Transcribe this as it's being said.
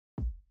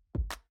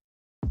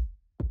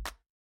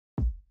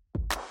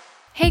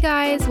Hey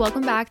guys,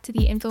 welcome back to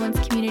the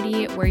Influence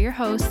Community. We're your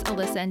hosts,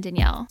 Alyssa and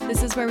Danielle.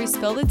 This is where we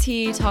spill the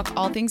tea, talk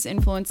all things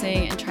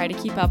influencing, and try to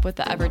keep up with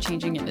the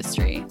ever-changing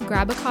industry.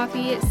 Grab a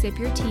coffee, sip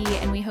your tea,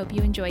 and we hope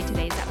you enjoy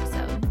today's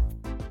episode.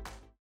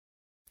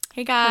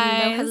 Hey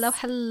guys.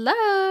 Hello.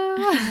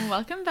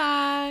 Welcome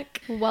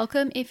back.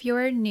 Welcome if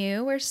you're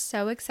new. We're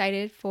so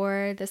excited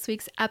for this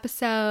week's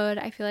episode.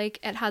 I feel like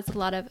it has a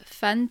lot of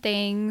fun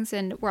things,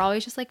 and we're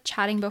always just like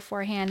chatting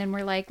beforehand, and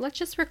we're like, let's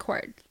just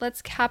record.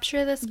 Let's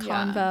capture this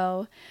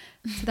convo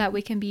so that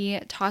we can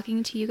be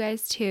talking to you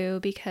guys too,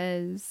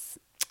 because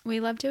we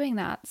love doing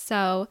that.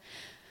 So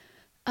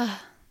I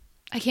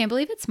can't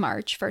believe it's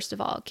March, first of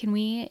all. Can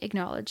we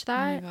acknowledge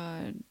that? Oh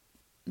my God.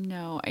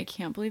 No, I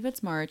can't believe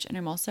it's March, and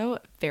I'm also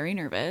very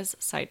nervous.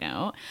 Side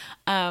note,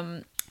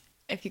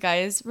 if you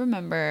guys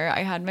remember,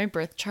 I had my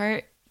birth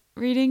chart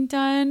reading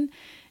done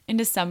in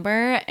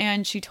December,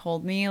 and she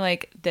told me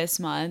like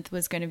this month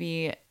was going to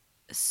be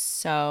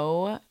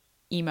so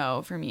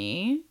emo for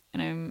me,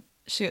 and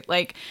she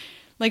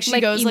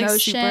goes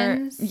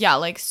emotions?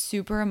 like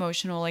super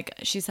emotional. Like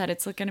she said,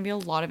 it's like going to be a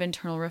lot of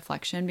internal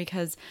reflection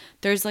because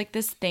there's like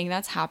this thing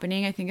that's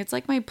happening. I think it's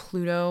like my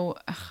Pluto.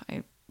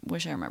 I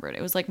wish I remembered.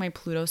 It was like my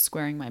Pluto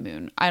squaring my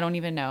moon. I don't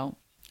know.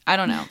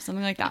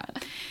 Something like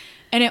that.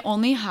 And it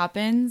only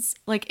happens,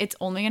 like it's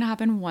only going to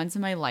happen once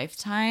in my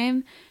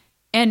lifetime.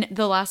 And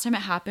the last time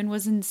it happened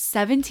was in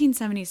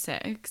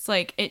 1776.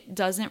 Like it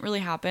doesn't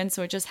really happen.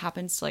 So it just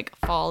happens to like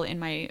fall in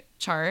my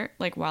chart,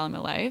 like while I'm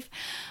alive.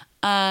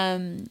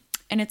 And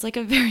it's like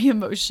a very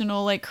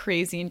emotional, like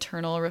crazy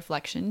internal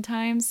reflection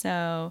time.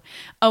 So,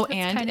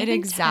 and it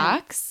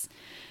exacts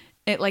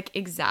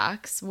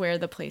where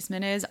the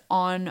placement is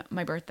on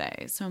my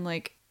birthday. So I'm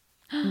like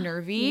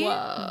nervy,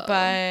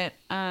 but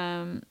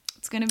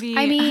it's going to be,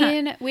 I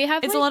mean, we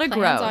have it's like a lot of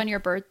plans growth on your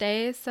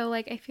birthday. So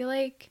like, I feel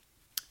like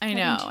I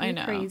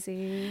know.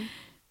 Crazy.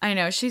 I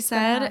know. She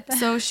said,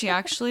 so she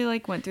actually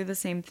like went through the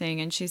same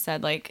thing, and she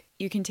said like,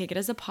 you can take it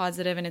as a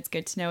positive and it's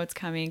good to know it's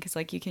coming. Cause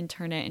like you can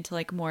turn it into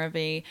like more of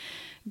a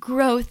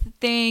growth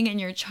thing in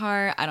your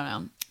chart. I don't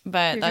know,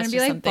 but You're that's be,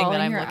 just like, something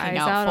that I'm looking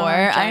out for.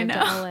 I know.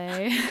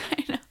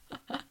 I know.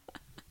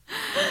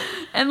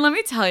 And let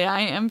me tell you, I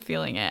am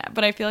feeling it,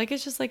 but I feel like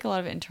it's just like a lot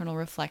of internal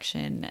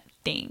reflection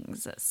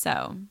things.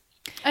 So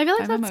I feel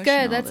like that's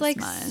good. That's like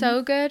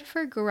so good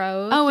for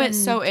growth. Oh, it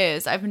so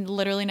is. I've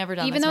literally never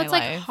done even this though in it's my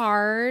like life.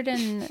 hard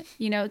and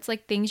it's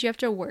like things you have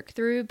to work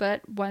through,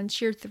 but once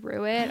you're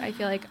through it, I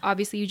feel like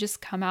obviously you just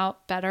come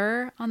out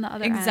better on the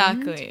other end.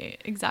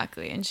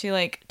 Exactly. And she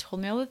like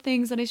told me all the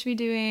things that I should be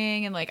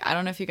doing, and like I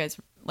don't know if you guys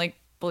like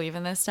believe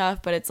in this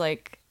stuff, but it's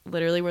like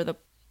literally where the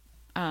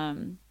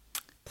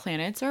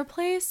planets are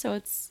placed, so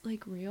it's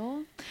like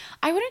real.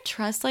 I wouldn't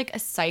trust like a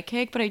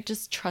psychic, but I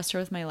just trust her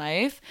with my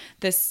life,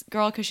 this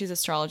girl, because she's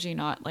astrology,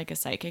 not like a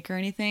psychic or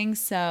anything.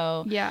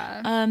 So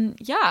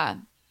yeah,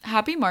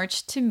 happy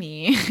March to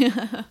me.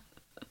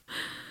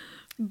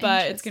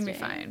 But it's gonna be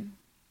fine.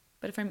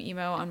 But if I'm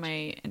emo on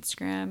my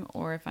Instagram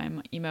or if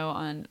I'm emo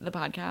on the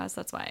podcast,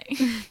 that's why.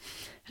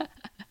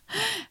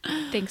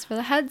 Thanks for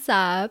the heads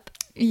up.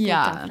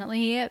 Yeah. We'll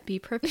definitely be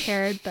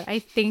prepared, but I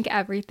think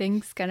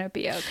everything's gonna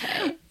be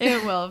okay.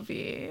 It will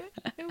be.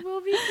 It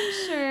will be for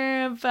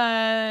sure.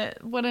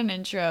 But what an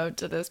intro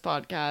to this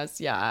podcast.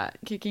 Yeah.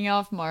 Kicking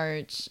off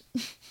March.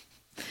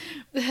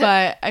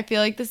 But I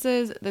feel like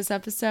this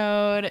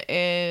episode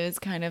is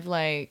kind of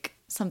like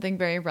something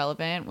very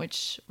relevant,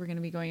 which we're going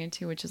to be going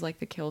into, which is like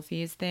the kill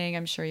fees thing.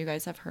 I'm sure you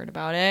guys have heard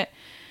about it.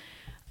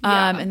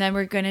 And then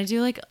we're going to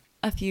do like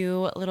a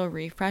few little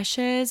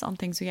refreshes on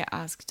things we get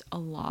asked a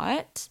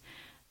lot.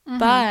 Mm-hmm.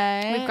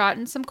 But we've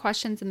gotten some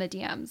questions in the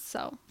DMs,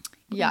 so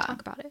we're going to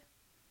talk about it.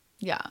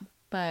 Yeah.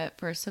 But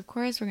first, of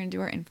course, we're going to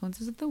do our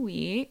influences of the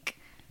week.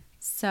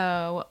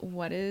 So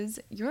what is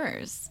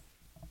yours?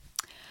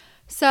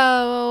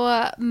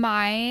 So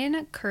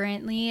mine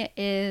currently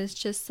is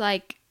just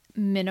like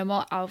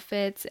minimal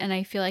outfits, and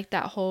I feel like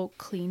that whole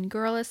clean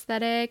girl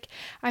aesthetic.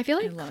 I feel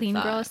like clean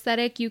girl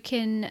aesthetic, you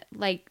can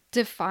like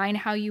define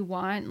how you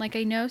want. Like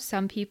I know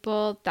some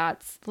people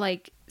that's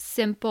like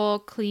simple,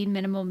 clean,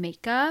 minimal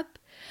makeup.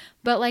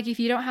 But like if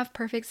you don't have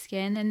perfect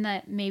skin, then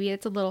that maybe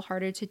it's a little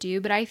harder to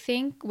do. But I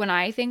think when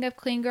I think of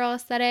clean girl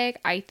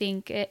aesthetic, I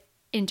think it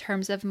in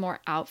terms of more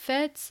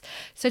outfits.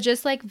 So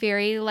just like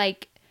very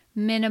like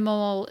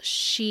minimal,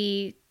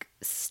 chic,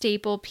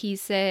 staple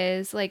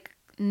pieces, like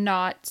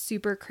not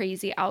super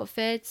crazy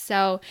outfits.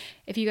 So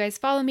if you guys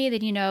follow me,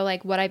 then you know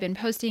like what I've been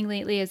posting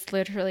lately is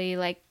literally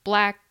like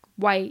black,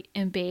 white,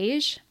 and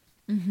beige.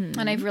 Mm-hmm.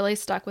 And I've really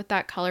stuck with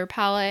that color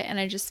palette, and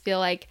I just feel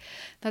like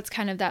that's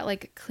kind of that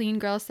like clean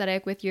girl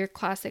aesthetic with your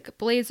classic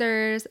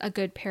blazers, a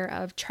good pair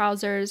of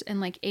trousers, and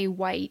like a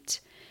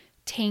white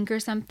tank or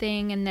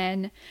something. And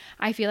then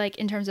I feel like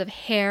in terms of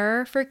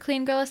hair for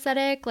clean girl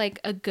aesthetic, like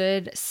a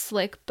good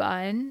slick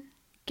bun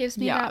gives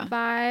me that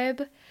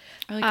vibe.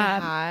 Or like a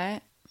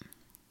hat.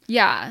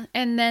 Yeah.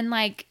 And then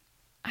like,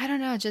 I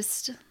don't know,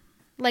 just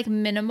like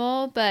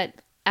minimal, but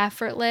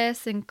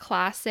effortless and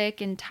classic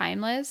and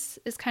timeless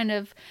is kind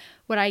of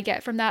what I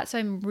get from that. So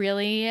I'm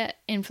really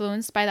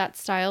influenced by that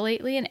style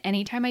lately. And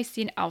anytime I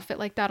see an outfit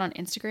like that on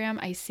Instagram,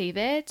 I save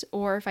it.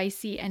 Or if I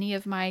see any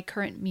of my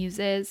current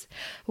muses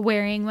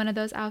wearing one of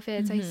those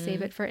outfits, I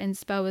save it for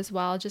inspo as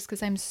well, just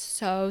because I'm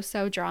so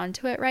drawn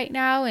to it right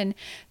now. And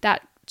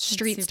that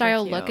street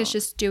style look is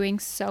just doing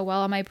so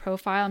well on my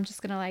profile. I'm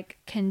just going to like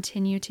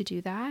continue to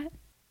do that.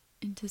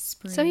 Into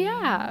spring. So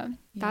yeah,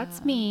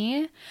 that's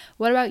me.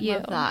 What about you?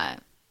 Love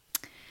that.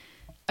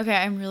 Okay,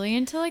 I'm really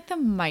into like the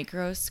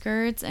micro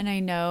skirts, and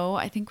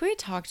I think we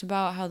talked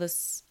about how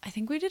I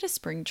think we did a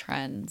spring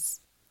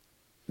trends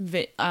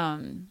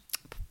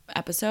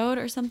episode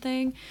or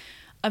something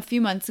a few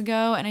months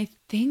ago, and I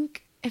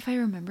think if I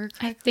remember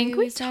correctly,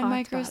 we said talked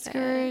micro about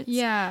skirts.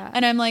 Yeah.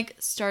 And I'm like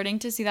starting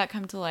to see that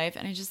come to life,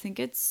 and I just think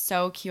it's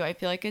so cute. I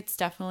feel like it's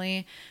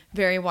definitely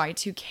very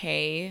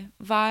Y2K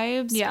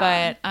vibes.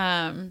 Yeah.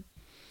 But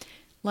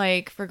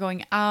like for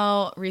going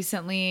out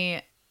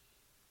recently,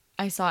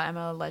 I saw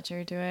Emma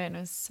Ledger do it, and it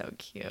was so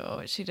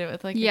cute. She did it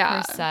with like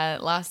a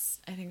corset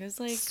I think it was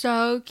like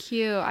so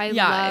cute. I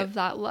love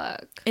that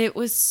look. It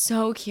was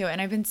so cute.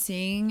 And I've been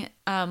seeing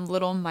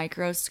little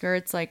micro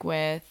skirts like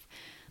with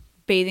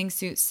bathing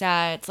suit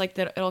sets, like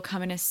that it'll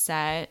come in a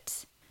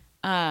set.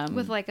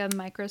 With like a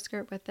micro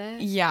skirt with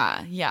it.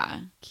 Yeah.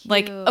 Cute.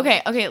 Like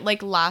okay,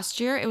 like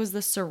last year it was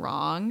the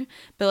sarong,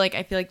 but like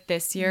I feel like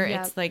this year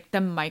it's like the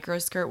micro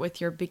skirt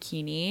with your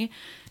bikini.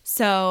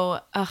 So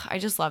I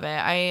just love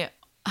it.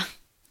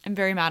 I'm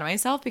very mad at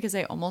myself because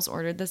I almost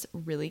ordered this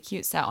really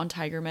cute set on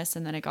Tiger Mist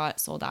and then it got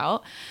sold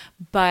out.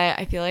 But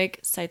I feel like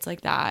sites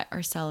like that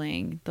are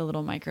selling the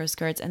little micro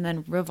skirts, and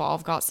then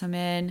Revolve got some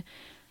in.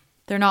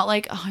 They're not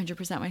like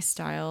 100% my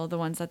style, the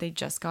ones that they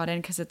just got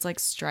in, because it's like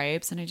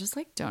stripes, and I just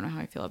like don't know how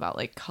I feel about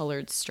like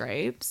colored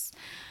stripes.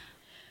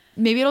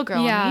 Maybe it'll grow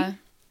on me.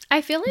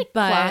 I feel like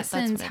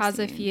Glassons has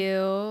a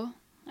few.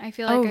 I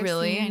feel like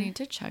really? I need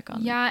to check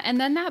on Yeah, and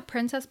then that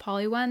Princess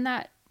Polly one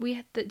that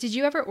did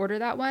you ever order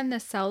that one, the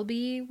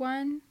Selby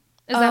one?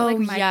 Is that like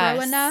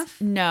micro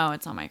enough? No,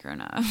 it's not micro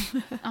enough.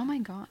 Oh my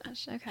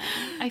gosh. Okay.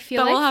 I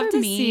feel like we'll have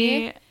to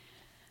see.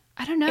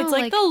 I don't know. It's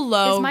like the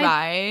low is my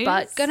rise.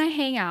 butt gonna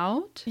hang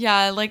out?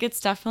 Yeah, like it's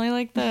definitely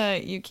like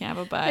the you can't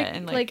have a butt,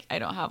 and like I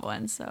don't have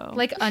one, so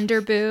like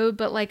under boob,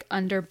 but like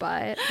under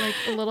butt, like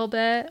a little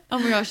bit. Oh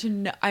my gosh,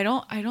 no, I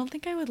don't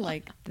think I would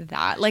like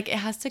that. Like it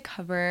has to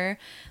cover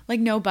like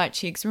no butt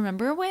cheeks.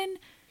 Remember when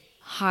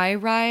high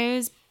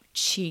rise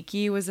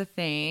cheeky was a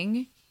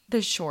thing?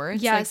 The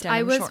shorts. Yes, like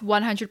I was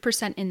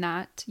 100% in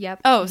that.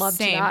 Yep. Oh, loved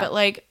same. That. But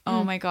like,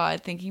 oh my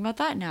god, thinking about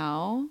that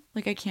now,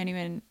 like I can't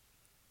even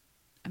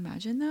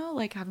imagine though,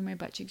 like having my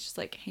butt cheeks just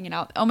like hanging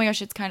out. Oh my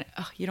gosh, it's kind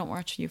of. You don't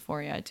watch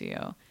Euphoria, do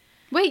you?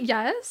 Wait,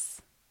 yes.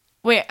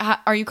 Wait,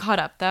 are you caught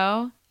up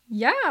though?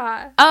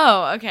 Yeah.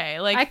 Oh, okay.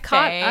 Like I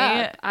caught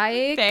up.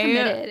 I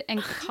committed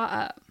and caught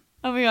up.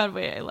 Oh my god,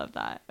 wait, I love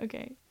that.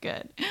 Okay,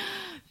 good.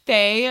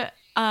 Faye,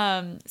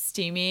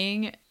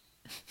 steaming.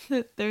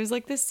 There's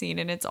like this scene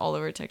and it's all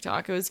over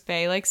TikTok. It was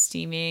Faye like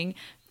steaming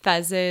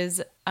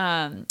Fez's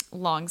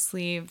long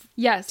sleeve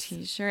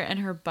t-shirt, and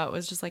her butt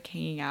was just like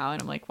hanging out,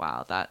 and I'm like,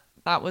 wow, that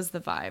was the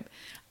vibe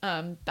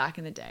back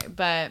in the day.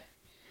 But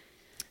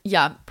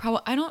yeah,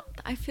 probably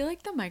I feel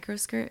like the micro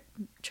skirt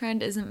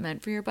trend isn't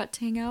meant for your butt to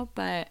hang out,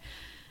 but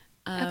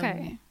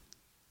okay.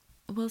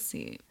 We'll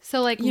see.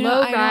 So like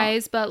low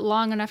rise but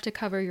long enough to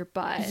cover your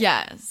butt.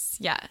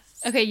 Yes.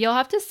 Okay, you'll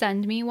have to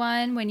send me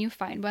one when you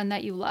find one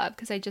that you love,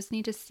 because I just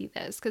need to see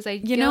this, because I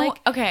feel like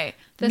okay,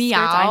 the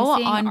Meow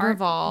on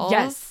Revolve.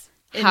 Yes.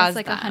 Has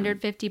it's like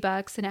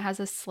 $150 and it has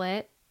a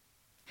slit.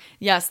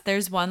 Yes,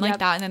 there's one like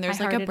that, and then there's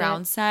like a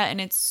brown set,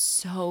 and it's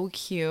so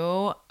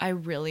cute. I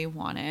really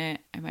want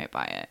it. I might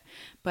buy it,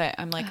 but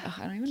I'm like,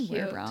 I don't even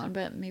wear brown,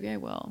 but maybe I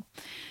will.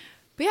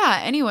 But yeah,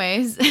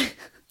 anyways.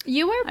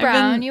 You wear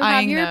brown. You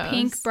have your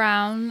pink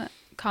brown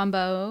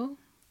combo.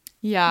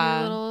 Yeah.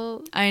 Your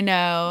little I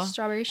know.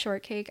 strawberry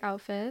shortcake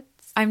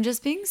outfits. I'm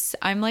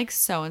like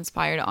so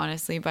inspired,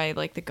 honestly, by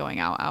like the going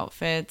out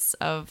outfits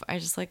I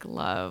just like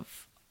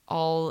love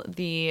all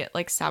the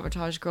like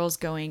Sabotage Girls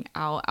going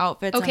out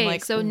outfits. Okay,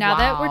 like, so now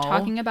that we're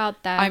talking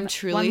about them, I'm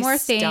truly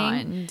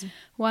stunned.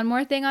 One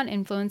more thing on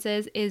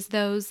influences is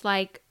those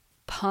like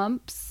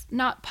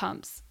not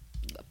pumps.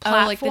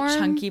 Platform. Oh, like the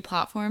chunky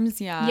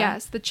platforms. Yeah.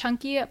 Yes, the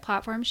chunky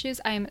platform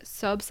shoes I am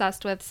so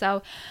obsessed with.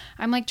 So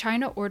I'm like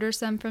trying to order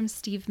some from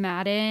Steve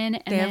Madden.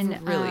 And they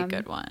have really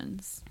good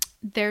ones.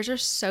 Theirs are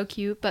so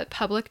cute, but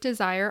Public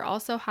Desire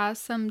also has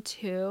some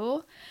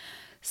too.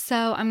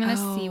 So I'm going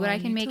to see what I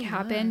can make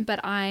happen,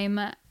 but I'm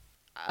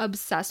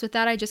obsessed with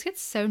that. I just get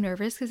so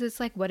nervous because it's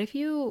like, what if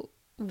you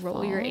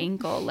roll your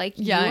ankle? Like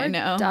you're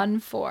done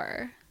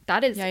for.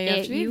 That is you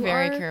have to be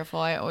very careful.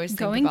 I always think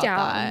going about down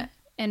that.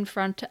 In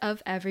front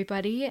of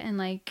everybody, and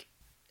like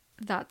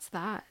that's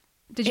that.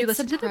 Did you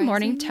listen to the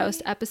Morning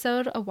Toast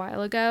episode a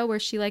while ago where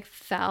she like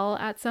fell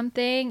at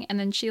something and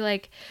then she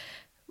like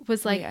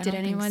was like, did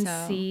anyone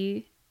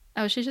see?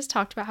 Oh, she just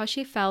talked about how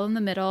she fell in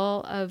the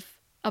middle of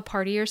a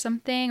party or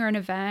something or an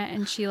event,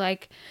 and she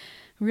like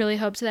really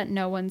hoped that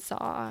no one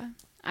saw.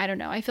 I don't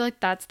know. I feel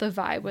like that's the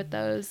vibe with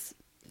those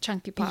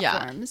chunky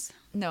platforms.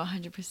 Yeah. No,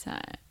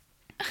 100%.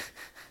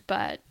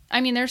 But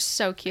I mean, they're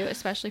so cute,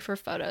 especially for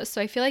photos.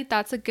 So I feel like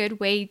that's a good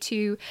way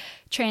to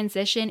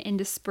transition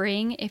into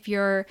spring if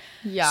you're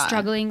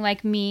struggling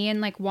like me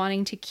and like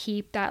wanting to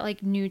keep that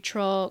like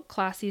neutral,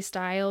 classy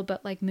style,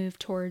 but like move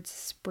towards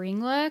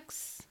spring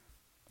looks.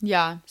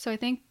 Yeah. So I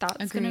think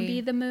that's going to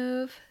be the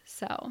move.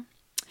 So,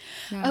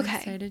 yeah, I'm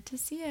excited to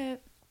see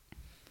it.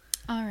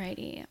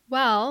 Alrighty.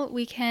 Well,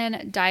 we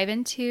can dive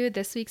into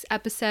this week's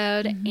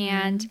episode,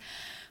 and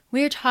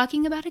we're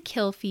talking about a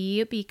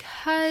Kilfie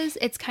because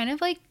it's kind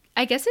of like,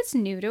 I guess it's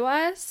new to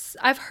us.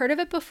 I've heard of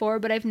it before,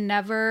 but I've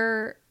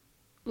never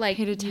like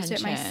used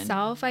it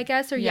myself, I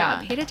guess, or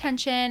paid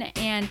attention,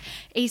 and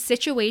a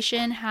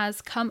situation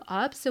has come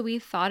up, so we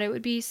thought it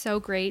would be so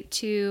great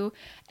to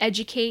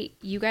educate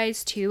you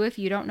guys too if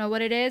you don't know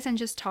what it is, and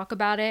just talk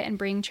about it and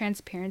bring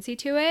transparency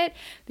to it,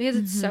 because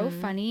it's so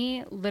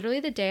funny. Literally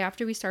the day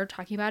after we started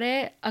talking about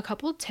it, a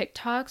couple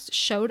TikToks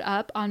showed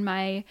up on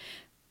my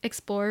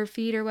Explore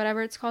feed or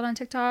whatever it's called on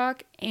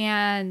TikTok,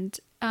 and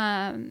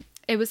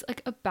it was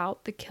like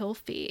about the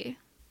Kilfie.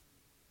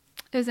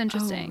 It was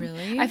interesting. Oh,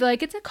 really? I feel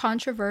like it's a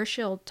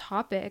controversial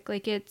topic.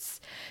 Like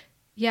it's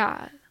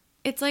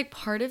like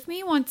part of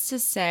me wants to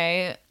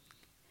say,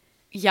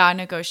 yeah,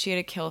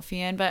 negotiate a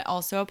Kilfian, but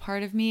also a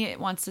part of me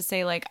wants to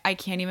say, like, I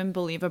can't even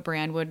believe a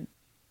brand would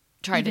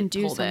try to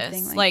do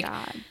something like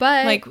that.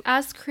 But like,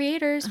 as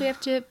creators, we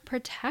have to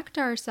protect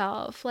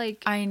ourselves.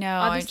 Like, I know,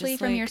 obviously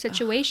from your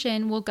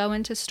situation, we'll go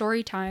into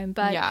story time.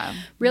 But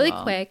really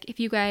quick, if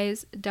you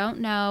guys don't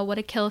know what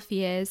a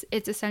Kilfie is,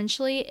 it's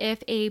essentially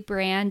if a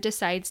brand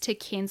decides to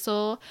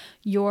cancel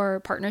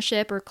your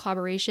partnership or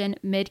collaboration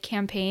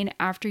mid-campaign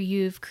after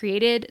you've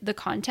created the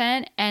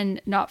content,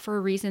 and not for a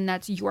reason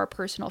that's your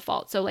personal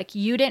fault. So like,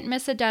 you didn't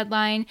miss a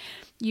deadline,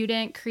 you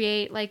didn't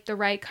create like the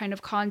right kind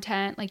of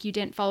content, like you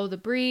didn't follow the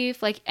brief,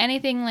 like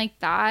anything like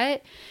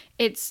that,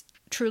 it's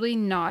truly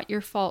not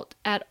your fault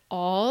at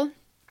all.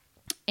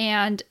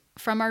 And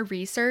from our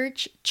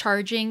research,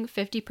 charging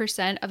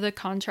 50% of the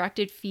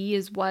contracted fee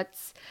is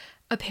what's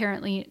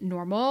apparently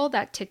normal.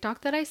 That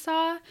TikTok that I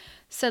saw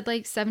said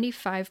like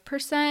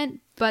 75%,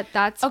 but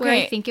that's where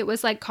I think it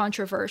was like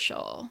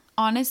controversial.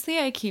 Honestly,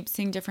 I keep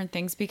seeing different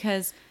things,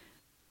 because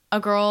a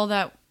girl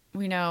that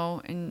we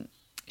know, and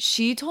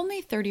she told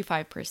me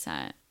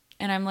 35%,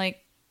 and I'm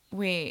like,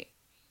 wait,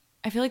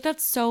 I feel like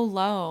that's so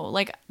low.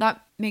 Like,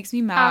 that makes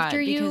me mad.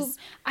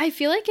 I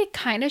feel like it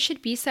kind of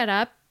should be set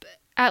up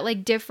at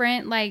like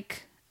different,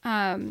 like,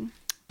 I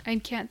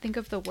can't think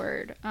of the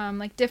word,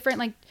 like different,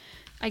 like,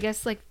 I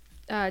guess like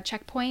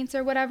checkpoints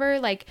or whatever.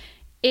 Like,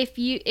 if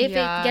it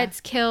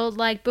gets killed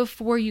like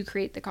before you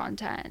create the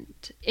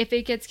content, if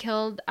it gets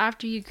killed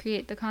after you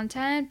create the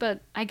content,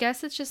 but I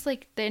guess it's just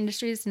like the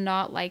industry is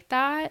not like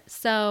that.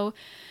 So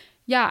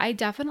yeah, I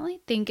definitely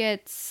think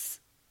it's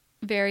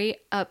very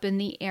up in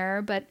the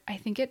air, but I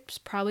think it's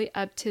probably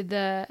up to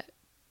the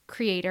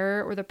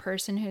creator or the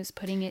person who's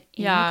putting it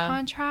in the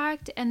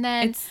contract. And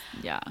then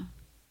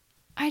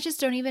I just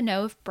don't even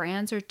know if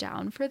brands are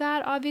down for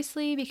that,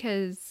 obviously,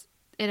 because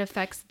it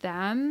affects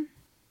them.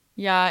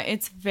 Yeah,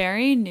 it's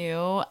very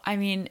new. I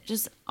mean,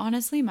 just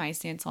honestly, my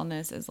stance on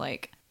this is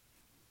like,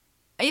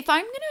 if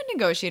I'm going to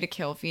negotiate a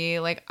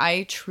Kilfie, like,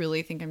 I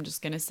truly think I'm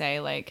just going to say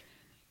like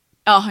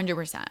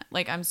 100%.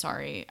 Like, I'm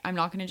sorry, I'm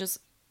not going to just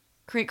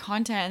create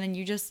content and then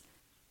you just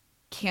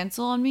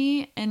cancel on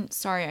me. And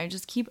sorry, I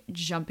just keep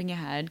jumping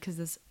ahead because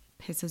this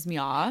pisses me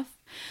off.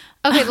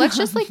 Okay, let's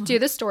just like do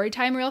the story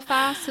time real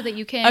fast so that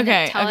you can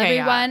tell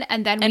everyone,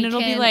 and then we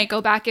can like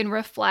go back and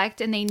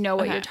reflect, and they know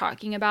what you're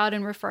talking about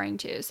and referring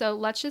to. So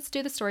let's just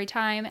do the story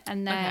time,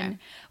 and then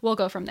we'll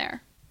go from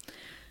there.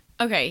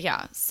 Okay,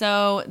 yeah.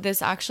 So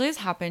this actually has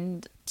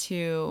happened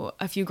to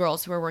a few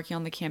girls who are working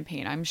on the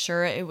campaign. I'm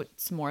sure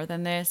it's more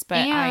than this, but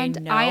I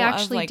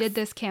actually did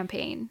this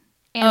campaign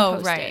and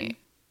posted. Right.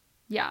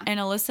 Yeah. And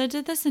Alyssa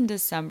did this in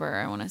December,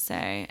 I want to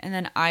say. And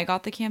then I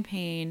got the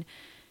campaign.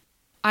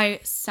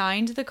 I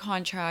signed the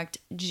contract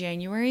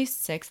January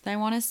 6th, I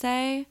want to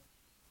say.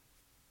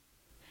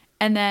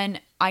 And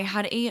then I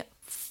had a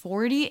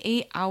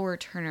 48-hour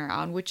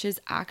turnaround, which is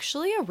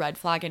actually a red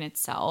flag in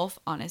itself,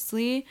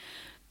 honestly.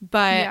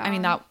 But I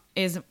mean, that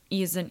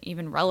isn't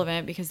even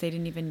relevant because they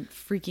didn't even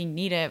freaking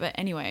need it. But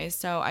anyway,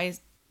 so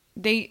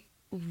they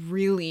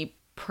really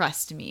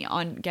pressed me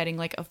on getting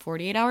like a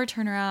 48-hour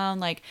turnaround,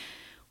 like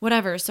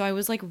whatever. So I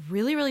was like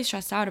really, really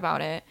stressed out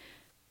about it.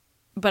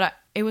 But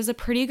it was a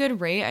pretty good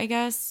rate, I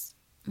guess.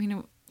 I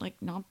mean, like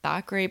not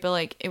that great, but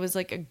like it was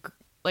like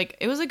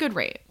it was a good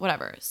rate,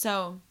 whatever.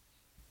 So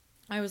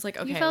I was like,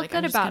 okay, like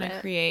I'm just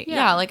gonna create.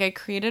 Yeah, like I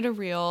created a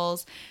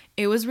Reels.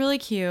 It was really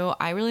cute.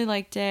 I really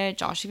liked it.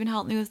 Josh even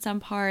helped me with some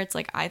parts.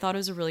 Like, I thought it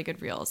was a really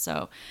good Reel.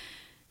 So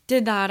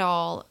did that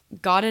all,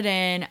 got it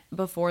in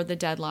before the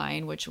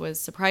deadline, which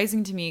was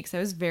surprising to me because I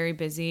was very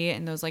busy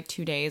in those like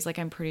 2 days. Like,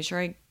 I'm pretty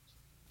sure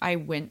I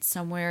went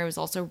somewhere. It was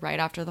also right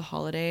after the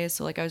holidays.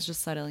 So like I was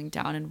just settling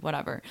down and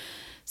whatever.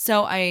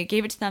 So I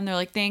gave it to them. They're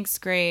like, thanks,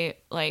 great.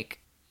 Like,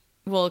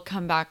 will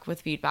come back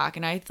with feedback.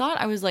 And I thought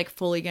I was like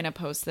fully going to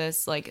post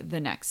this like the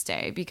next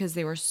day because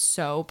they were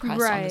so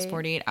pressed on this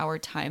 48-hour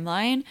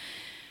timeline.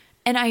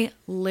 And I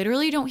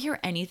literally don't hear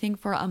anything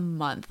for a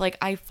month. Like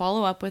I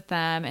follow up with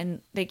them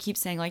and they keep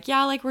saying like,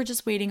 yeah, like we're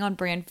just waiting on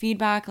brand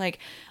feedback. Like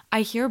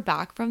I hear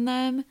back from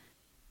them,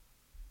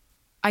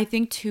 I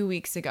think 2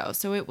 weeks ago.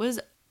 So it was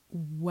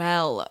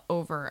well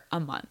over a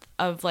month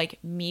of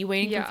like me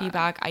waiting for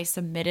feedback. I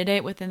submitted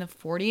it within the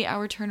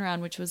 48-hour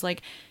turnaround, which was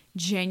like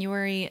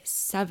January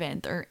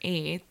 7th or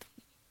 8th.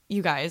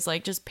 You guys,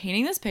 like just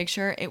painting this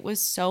picture, it was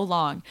so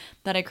long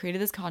that I created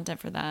this content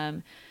for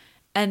them.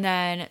 And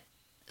then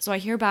so I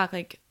hear back,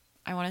 like,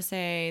 I want to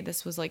say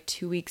this was like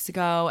 2 weeks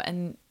ago,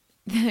 and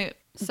the brand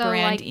emails me. So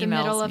like the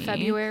middle of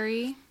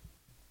February?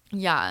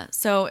 Yeah.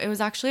 So it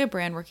was actually a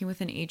brand working with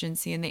an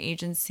agency, and the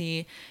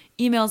agency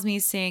emails me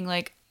saying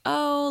like,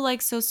 oh,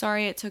 like, so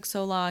sorry it took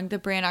so long. The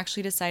brand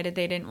actually decided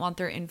they didn't want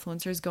their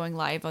influencers going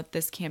live with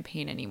this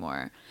campaign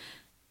anymore.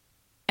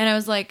 And I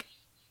was like,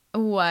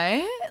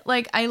 what?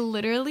 Like, I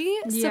literally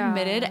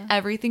submitted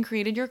everything,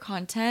 created your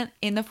content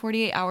in the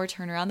 48-hour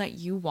turnaround that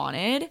you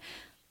wanted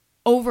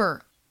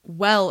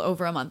well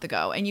over a month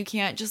ago, and you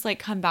can't just like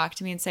come back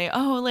to me and say,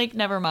 oh, like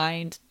never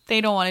mind,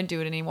 they don't want to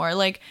do it anymore.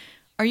 Like,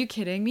 are you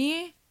kidding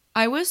me?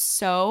 I was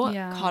so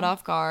caught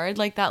off guard.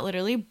 Like that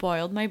literally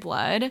boiled my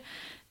blood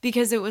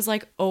because it was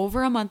like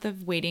over a month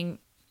of waiting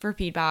for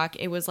feedback.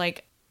 It was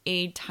like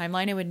a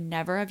timeline I would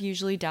never have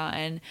usually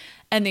done,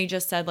 and they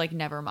just said like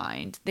never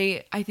mind.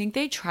 I think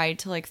they tried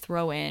to like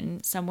throw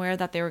in somewhere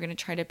that they were going to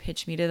try to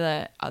pitch me to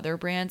the other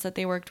brands that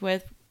they worked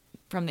with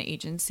from the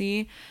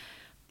agency.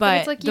 But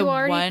it's like you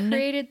already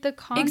created the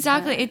content.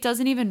 Exactly. It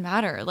doesn't even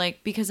matter.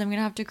 Like, because I'm going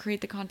to have to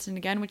create the content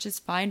again, which is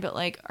fine. But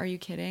like, are you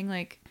kidding?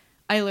 Like,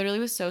 I literally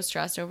was so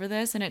stressed over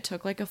this, and it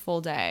took like a full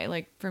day,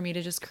 like for me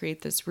to just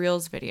create this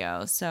Reels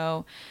video.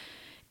 So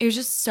it was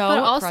just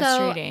so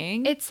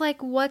frustrating. It's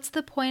like, what's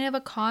the point of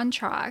a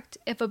contract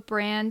if a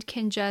brand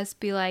can just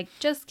be like,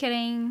 just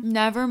kidding.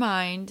 Never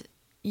mind.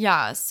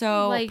 Yeah.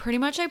 So like, pretty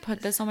much I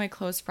put this on my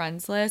close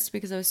friends list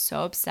because I was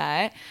so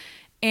upset.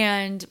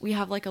 And we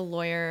have like a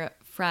lawyer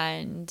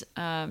friend,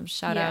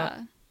 shout out,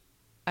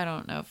 I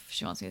don't know if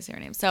she wants me to say her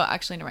name, so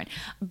actually never mind,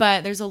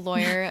 but there's a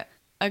lawyer,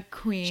 a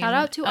queen, shout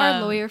out to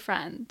our lawyer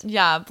friend,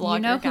 blogger, you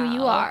know who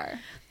you are.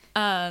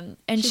 And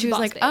she was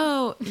like,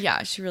 oh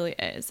yeah, she really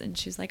is. And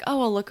she's like,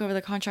 oh, I'll look over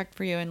the contract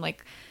for you, and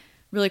like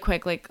really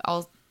quick, like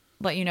I'll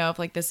let you know if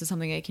like this is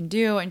something I can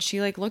do. And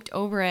she like looked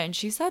over it and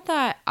she said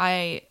that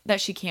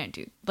she can't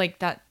do like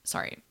that.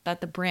 Sorry,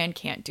 that the brand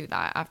can't do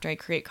that after I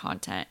create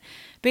content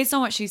based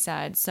on what she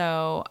said.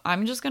 So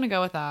I'm just going to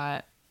go with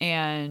that.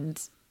 And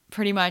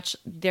pretty much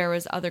there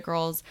was other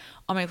girls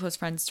on my close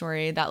friend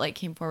story that like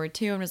came forward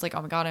too and was like,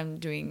 oh my God, I'm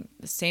doing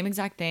the same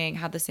exact thing,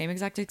 had the same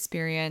exact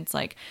experience.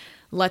 Like,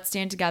 let's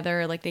stand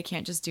together. Like, they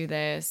can't just do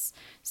this.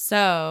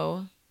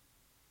 So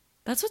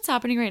that's what's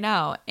happening right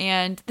now.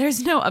 And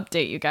there's no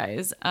update, you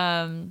guys.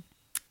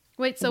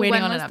 Wait, so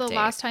when was the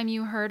last time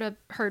you heard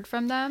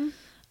from them?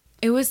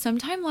 It was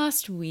sometime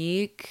last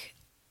week.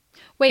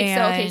 Wait,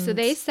 so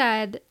they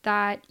said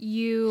that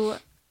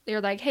they're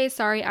like, hey,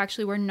 sorry,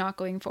 actually, we're not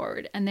going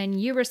forward. And then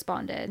you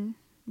responded.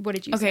 What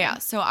did you say? Okay, yeah.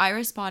 So I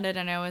responded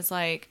and I was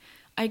like,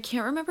 I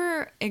can't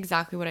remember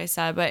exactly what I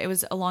said, but it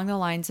was along the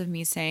lines of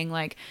me saying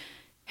like,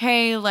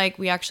 hey, like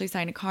we actually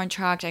signed a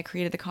contract. I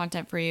created the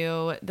content for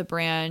you. The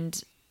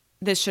brand,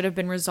 this should have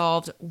been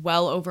resolved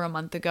well over a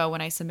month ago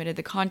when I submitted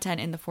the content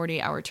in the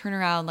 48-hour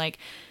turnaround. Like,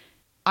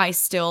 I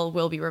still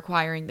will be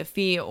requiring the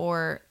fee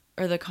or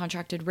the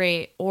contracted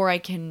rate, or I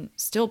can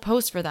still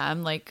post for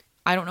them. Like,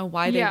 I don't know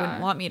why they wouldn't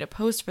want me to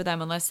post for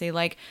them unless they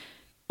like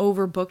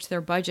overbooked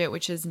their budget,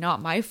 which is not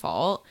my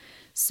fault.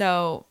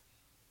 So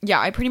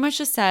yeah, I pretty much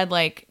just said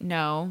like,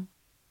 no,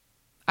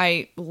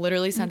 I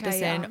literally sent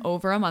this in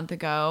over a month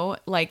ago.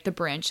 Like, the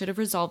brand should have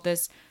resolved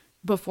this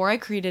before I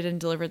created and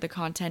delivered the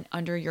content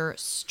under your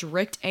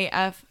strict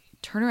AF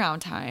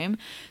turnaround time.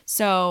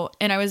 So,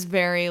 and I was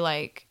very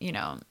like,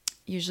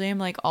 usually I'm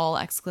like all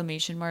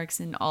exclamation marks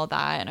and all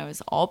that, and I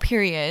was all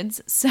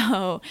periods.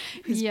 So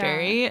it was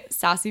very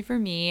sassy for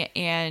me,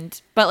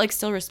 but like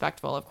still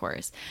respectful, of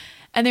course.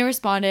 And they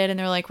responded and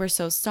they're like, we're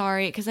so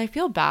sorry, because I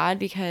feel bad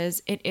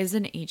because it is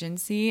an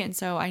agency. And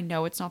so I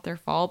know it's not their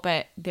fault,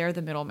 but they're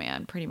the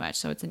middleman pretty much.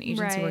 So it's an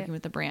agency working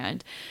with the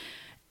brand.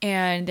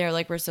 And they're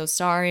like, we're so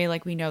sorry.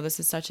 Like, we know this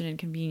is such an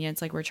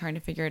inconvenience. Like, we're trying to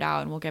figure it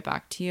out and we'll get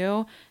back to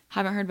you.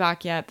 Haven't heard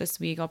back yet this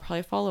week. I'll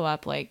probably follow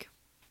up like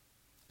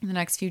in the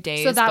next few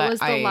days. So that was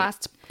the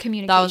last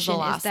communication. That was the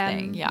last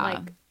thing. Yeah.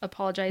 Like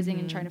apologizing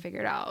and trying to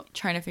figure it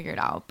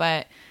out.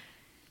 But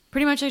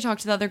pretty much I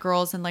talked to the other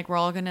girls and like, we're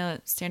all going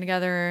to stand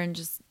together and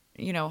just,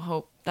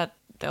 hope that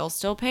they'll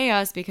still pay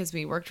us because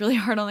we worked really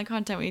hard on the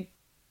content we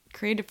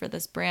created for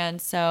this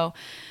brand. So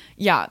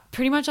yeah,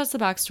 pretty much that's the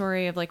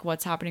backstory of like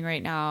what's happening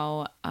right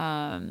now.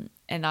 And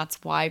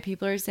that's why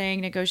people are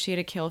saying negotiate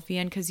a kill fee,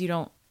 and because you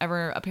don't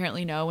ever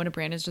apparently know when a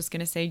brand is just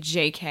going to say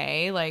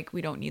JK, like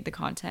we don't need the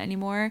content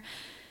anymore.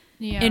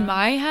 Yeah. In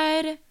my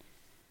head,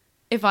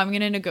 if I'm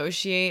going to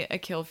negotiate a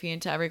kill fee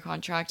into every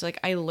contract, like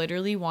I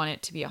literally want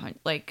it to be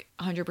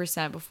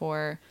 100%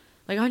 before,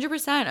 like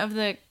 100% of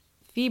the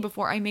fee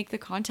before I make the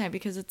content,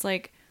 because it's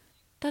like,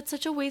 that's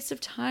such a waste of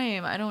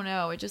time. I don't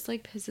know. It just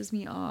like pisses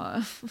me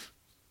off.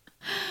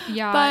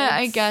 Yeah. But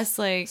I guess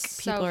like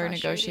so people are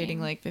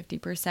negotiating like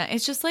 50%.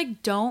 It's just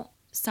like, don't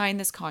sign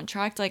this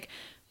contract. Like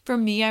for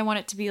me, I want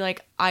it to be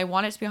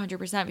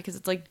 100%, because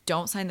it's like,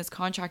 don't sign this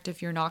contract if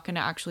you're not going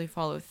to actually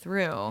follow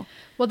through.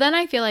 Well, then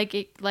I feel like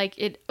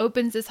it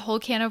opens this whole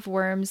can of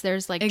worms.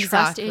 There's like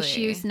trust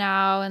issues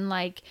now, and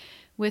like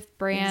with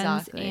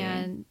brands,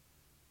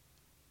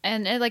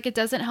 and it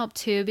doesn't help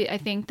too. I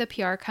think the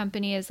PR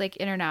company is like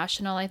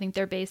international. I think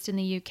they're based in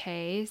the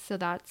UK, so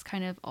that's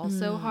kind of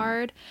also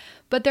hard.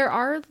 But there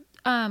are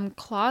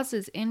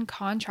clauses in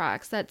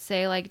contracts that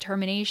say like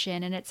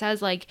termination, and it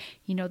says like,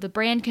 you know, the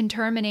brand can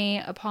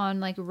terminate upon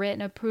like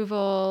written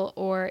approval,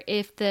 or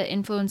if the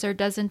influencer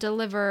doesn't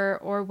deliver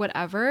or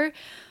whatever.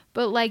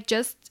 But like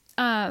just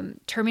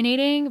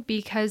terminating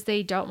because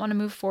they don't want to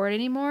move forward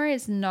anymore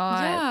is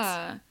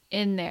not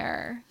in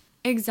there.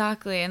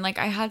 Exactly. And like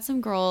I had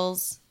some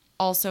girls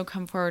also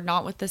come forward,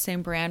 not with the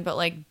same brand, but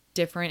like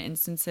different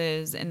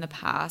instances in the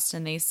past,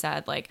 and they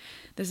said like,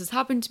 this has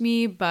happened to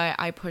me, but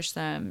I pushed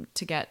them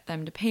to get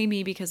them to pay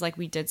me, because like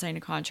we did sign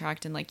a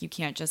contract, and like you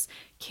can't just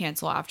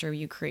cancel after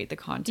you create the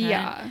content.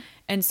 Yeah.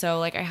 And so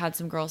like I had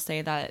some girls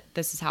say that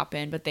this has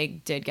happened, but they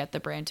did get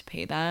the brand to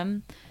pay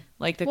them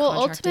like the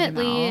contracted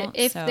ultimately amount,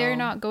 if they're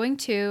not going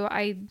to,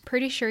 I'm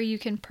pretty sure you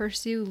can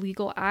pursue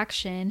legal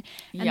action,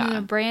 and then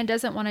the brand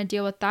doesn't want to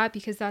deal with that,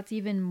 because that's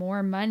even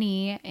more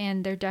money,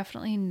 and they're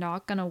definitely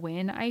not gonna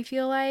win, I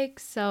feel like.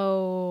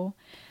 So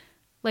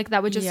like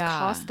that would just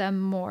cost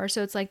them more,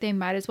 so it's like they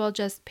might as well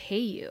just pay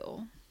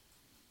you.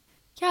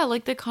 Yeah,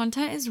 like the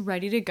content is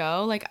ready to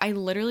go. Like I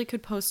literally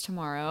could post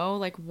tomorrow.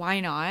 Like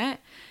why not?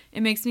 It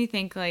makes me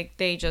think like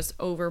they just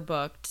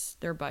overbooked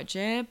their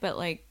budget,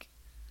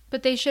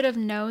 but they should have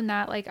known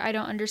that. Like, I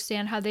don't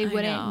understand how they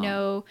wouldn't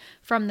know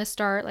from the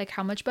start, like,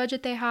 how much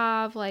budget they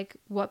have, like,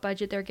 what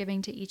budget they're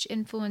giving to each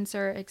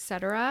influencer,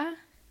 etc.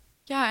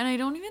 Yeah, and I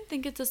don't even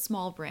think it's a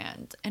small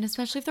brand. And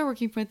especially if they're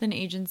working with an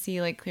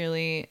agency, like,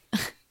 clearly...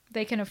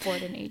 they can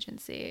afford an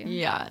agency.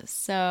 Yeah,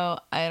 so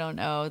I don't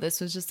know. This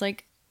was just,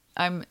 like,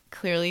 I'm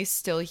clearly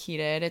still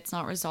heated. It's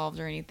not resolved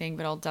or anything,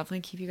 but I'll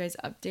definitely keep you guys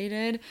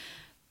updated.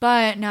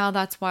 But now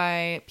that's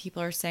why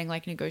people are saying,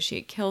 like,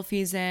 negotiate kill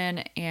fees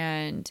in,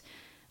 and...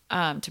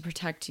 to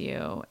protect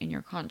you in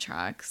your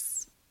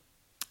contracts.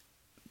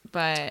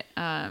 But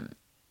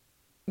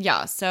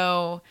yeah,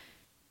 so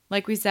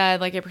like we said,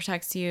 like it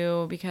protects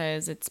you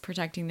because it's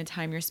protecting the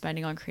time you're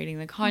spending on creating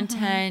the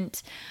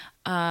content,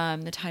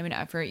 the time and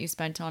effort you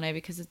spent on it,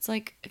 because it's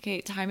like, okay,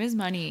 time is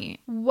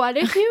money. What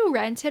if you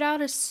rented out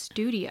a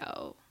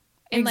studio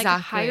and like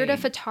hired a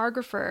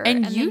photographer,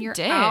 and then you you're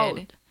did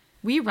out?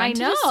 We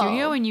rented a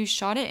studio and you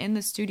shot it in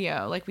the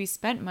studio. Like we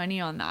spent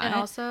money on that. And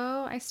also,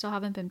 I still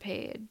haven't been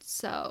paid,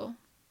 so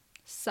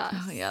sus.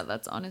 Oh yeah,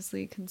 that's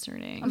honestly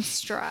concerning. I'm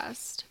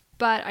stressed,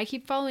 but I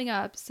keep following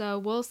up, so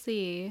we'll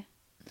see.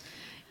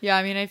 Yeah,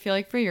 I mean, I feel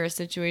like for your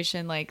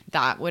situation, like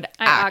that would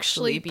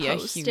actually be a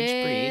huge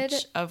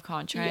breach of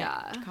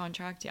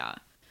contract. Yeah.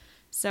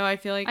 So I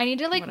feel like I need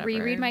to like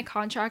reread my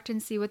contract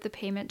and see what the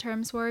payment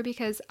terms were,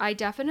 because I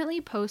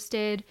definitely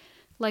posted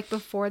like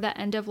before the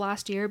end of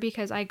last year,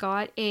 because I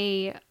got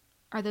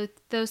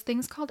those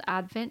things called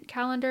advent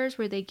calendars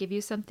where they give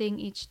you something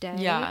each day?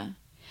 Yeah.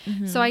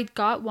 Mm-hmm. So I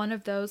got one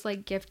of those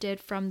like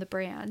gifted from the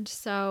brand.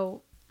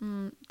 So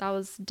that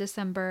was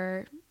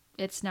December.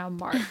 It's now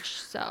March.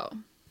 So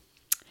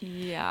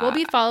yeah, we'll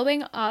be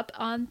following up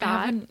on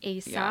that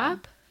ASAP. Yeah.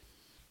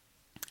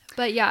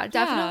 But yeah,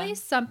 definitely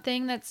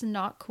something that's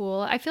not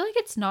cool. I feel like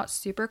it's not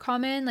super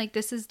common. Like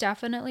this is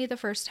definitely the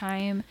first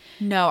time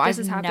this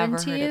has happened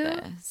to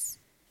you.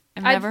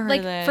 I've never heard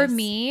of this. For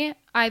me,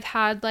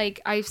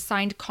 I've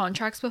signed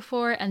contracts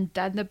before, and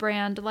then the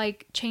brand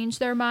like changed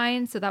their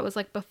mind. So that was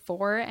like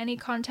before any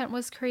content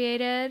was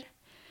created.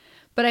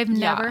 But I've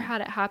never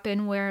had it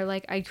happen where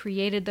like I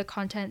created the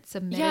content,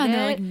 submitted it. Yeah, and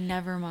they're like,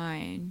 never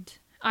mind.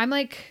 I'm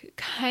like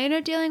kind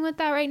of dealing with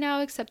that right now,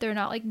 except they're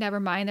not like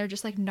never mind. They're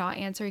just like not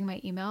answering my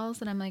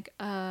emails. And I'm like,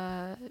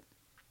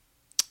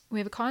 we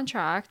have a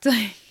contract.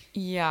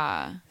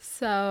 Yeah.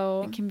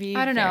 So it can be,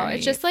 I don't know.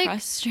 It's just like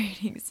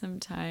frustrating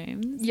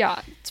sometimes.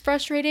 Yeah, it's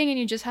frustrating, and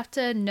you just have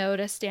to know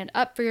to stand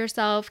up for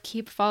yourself,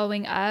 keep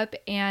following up,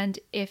 and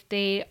if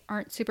they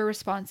aren't super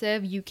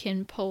responsive, you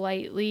can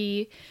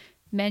politely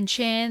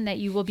mention that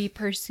you will be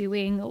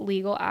pursuing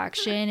legal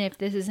action if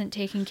this isn't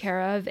taken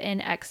care of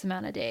in X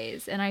amount of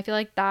days. And I feel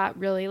like that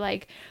really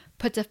like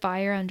puts a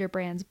fire under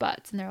brands'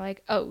 butts, and they're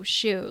like, oh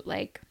shoot,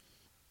 like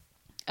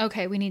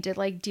okay, we need to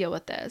like deal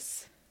with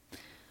this.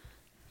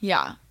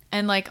 Yeah.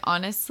 And like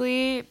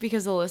honestly,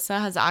 because Alyssa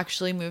has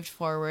actually moved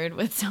forward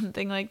with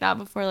something like that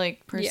before,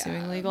 like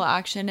pursuing legal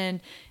action, and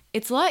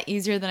it's a lot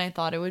easier than I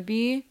thought it would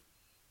be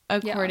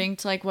according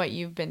to like what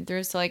you've been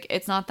through. So like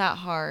it's not that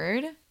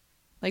hard.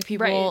 Like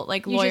people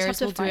like lawyers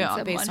will do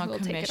it based on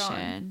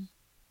commission.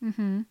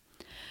 Mm-hmm.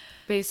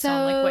 based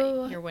on like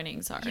what your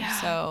winnings are. Yeah.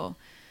 So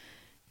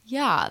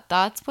yeah,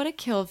 that's what a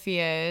kill fee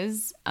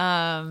is.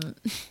 Yeah,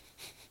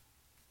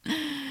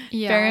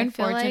 very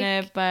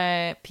unfortunate, like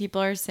but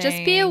people are saying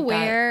just be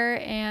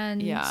aware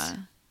and yeah.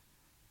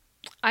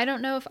 I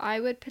don't know if I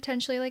would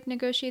potentially like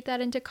negotiate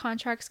that into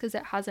contracts because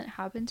it hasn't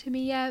happened to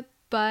me yet,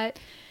 but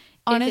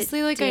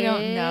honestly, like did, I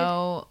don't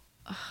know.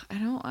 I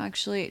don't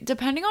actually,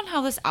 depending on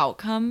how this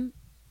outcome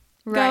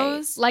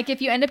goes. Like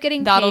if you end up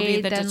getting that'll paid,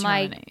 be the then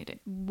like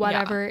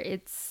whatever,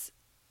 it's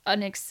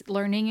an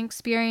learning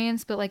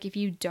experience. But like if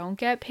you don't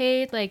get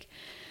paid, like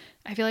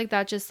I feel like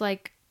that just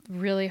like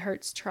really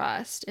hurts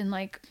trust in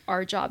like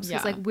our jobs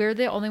because like we're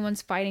the only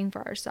ones fighting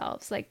for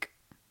ourselves, like,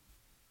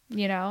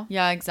 you know.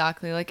 Yeah,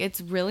 exactly. Like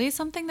it's really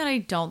something that I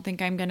don't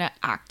think I'm gonna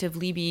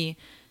actively be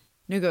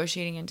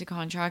negotiating into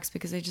contracts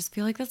because I just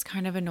feel like that's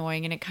kind of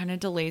annoying and it kind of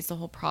delays the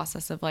whole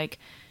process of like,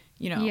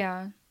 you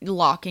know,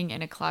 locking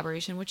in a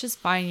collaboration, which is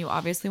fine. You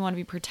obviously want to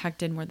be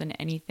protected more than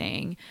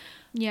anything.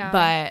 Yeah.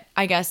 But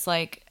I guess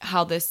like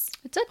how it's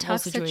a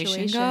tough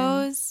situation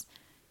goes.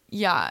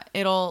 Yeah,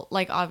 it'll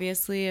like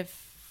obviously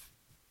if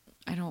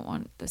I don't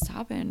want this to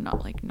happen,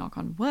 not like knock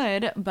on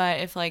wood,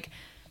 but if like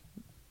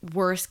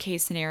worst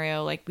case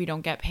scenario, like we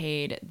don't get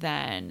paid,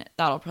 then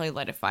that'll probably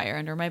light a fire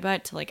under my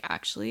butt to like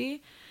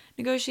actually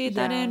negotiate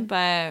that in,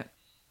 but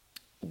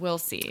we'll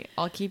see.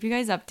 I'll keep you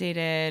guys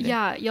updated.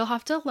 Yeah, you'll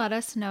have to let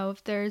us know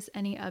if there's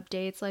any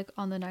updates like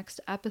on the next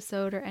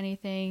episode or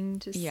anything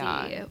to see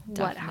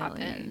what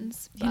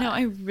happens. But, you know,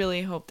 I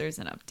really hope there's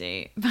an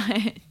update,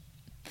 but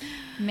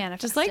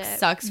manifest just like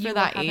sucks for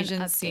that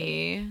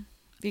agency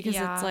because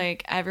it's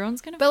like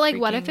everyone's gonna but like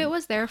what if it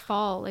was their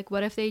fault? Like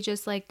what if they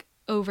just like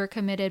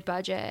overcommitted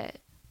budget?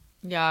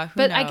 Yeah, who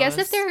but knows? I guess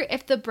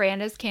if the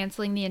brand is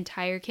canceling the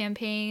entire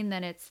campaign,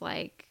 then it's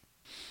like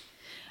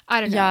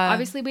I don't know.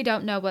 Obviously we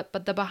don't know what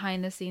the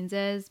behind the scenes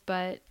is,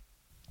 but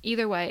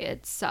either way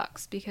it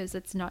sucks because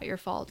it's not your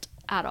fault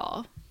at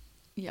all.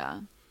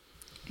 Yeah,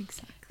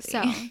 exactly.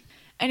 So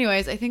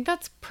anyways, I think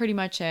that's pretty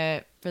much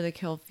it for the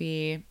kill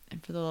fee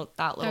and for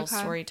that little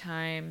story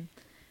time.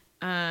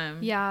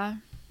 We're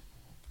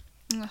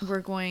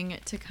going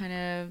to kind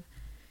of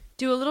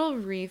do a little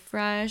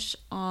refresh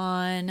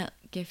on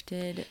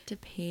gifted to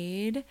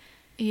paid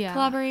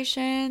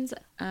collaborations.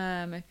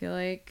 I feel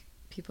like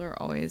people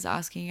are always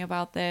asking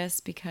about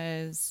this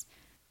because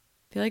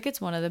I feel like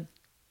it's one of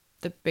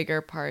the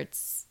bigger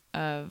parts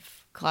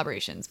of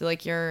collaborations. I feel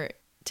like you're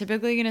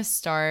typically going to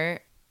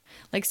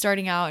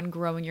starting out and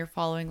growing your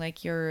following,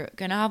 like you're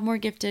going to have more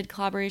gifted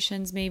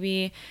collaborations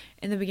maybe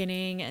in the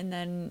beginning, and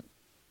then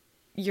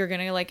you're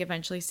going to like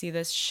eventually see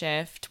this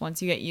shift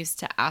once you get used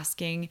to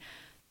asking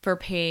for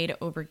paid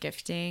over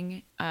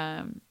gifting.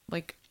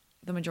 Like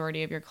the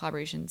majority of your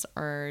collaborations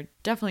are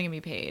definitely gonna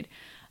be paid.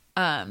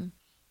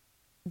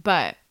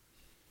 But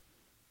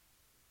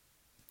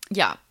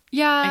yeah,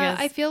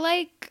 I feel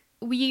like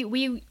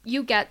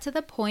you get to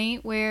the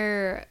point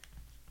where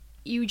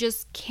you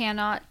just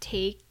cannot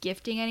take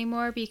gifting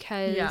anymore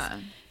because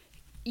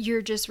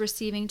you're just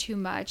receiving too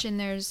much, and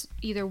there's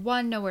either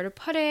one, nowhere to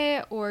put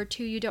it, or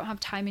two, you don't have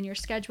time in your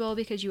schedule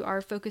because you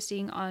are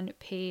focusing on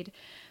paid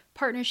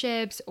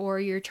partnerships, or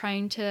you're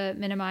trying to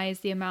minimize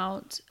the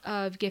amount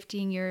of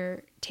gifting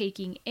you're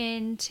taking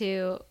in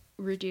to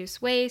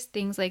reduce waste,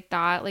 things like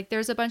that. Like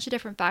there's a bunch of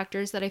different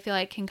factors that I feel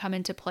like can come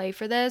into play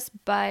for this,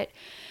 but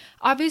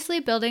obviously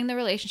building the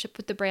relationship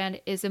with the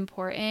brand is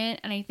important,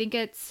 and I think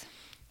it's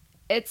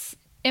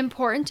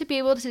important to be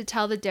able to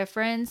tell the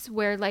difference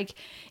where like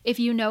if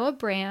you know a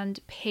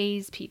brand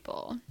pays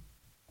people,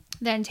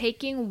 then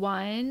taking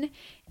one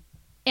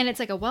and it's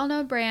like a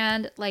well-known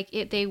brand, like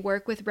they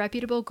work with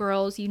reputable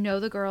girls, you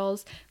know the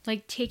girls,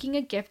 like taking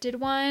a gifted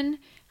one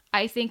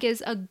I think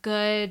is a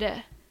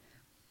good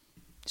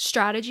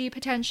strategy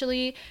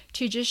potentially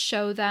to just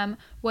show them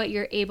what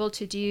you're able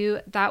to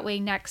do. That way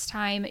next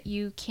time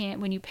you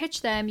can, when you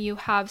pitch them, you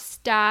have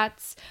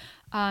stats.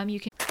 You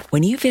can.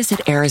 When you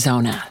visit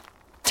Arizona,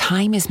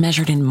 time is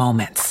measured in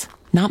moments,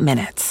 not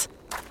minutes.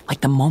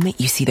 Like the moment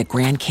you see the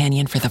Grand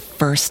Canyon for the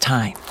first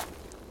time.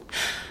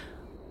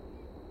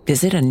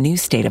 Visit a new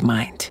state of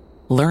mind.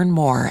 Learn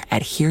more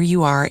at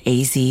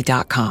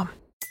hereyouareaz.com.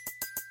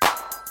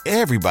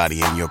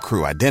 Everybody in your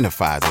crew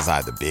identifies as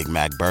either Big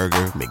Mac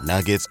Burger,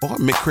 McNuggets, or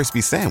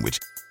McCrispy Sandwich.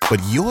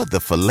 But you're the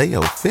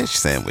Filet-O-Fish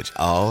Sandwich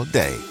all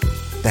day.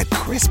 That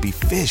crispy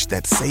fish,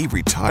 that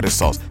savory tartar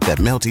sauce, that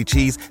melty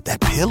cheese,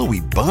 that pillowy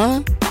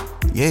bun.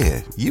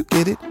 Yeah, you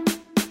get it.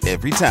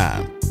 Every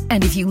time.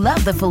 And if you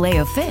love the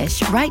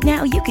Filet-O-Fish, right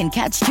now you can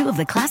catch two of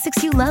the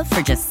classics you love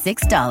for just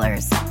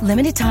 $6.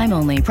 Limited time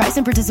only. Price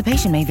and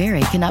participation may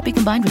vary. Cannot be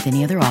combined with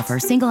any other offer.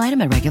 Single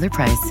item at regular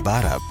price.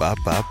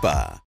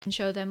 Ba-da-ba-ba-ba. And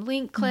show them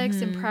link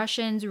clicks,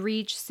 impressions,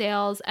 reach,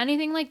 sales,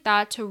 anything like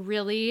that to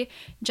really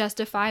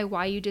justify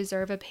why you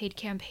deserve a paid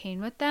campaign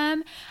with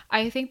them.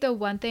 I think the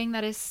one thing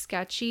that is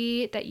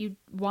sketchy that you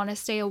want to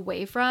stay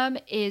away from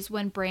is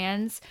when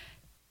brands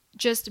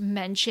just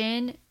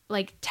mention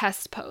like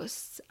test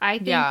posts. I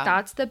think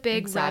that's the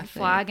big red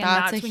flag, and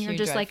that's when you're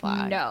just like,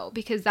 no,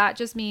 because that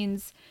just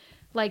means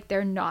like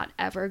they're not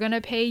ever going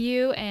to pay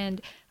you.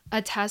 And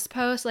a test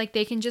post, like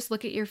they can just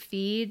look at your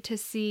feed to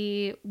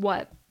see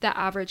what the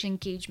average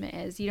engagement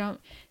is. You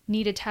don't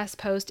need a test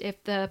post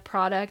if the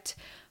product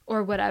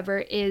or whatever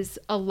is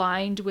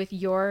aligned with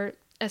your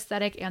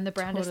aesthetic and the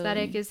brand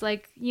aesthetic is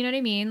like, you know what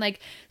I mean? Like,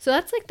 so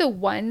that's like the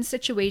one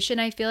situation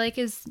I feel like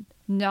is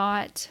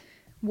not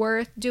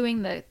worth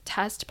doing the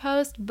test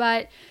post.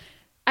 But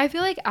I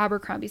feel like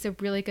Abercrombie's a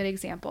really good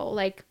example.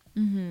 Like,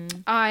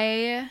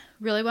 I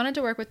really wanted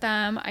to work with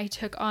them. I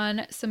took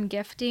on some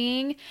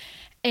gifting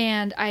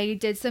and I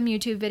did some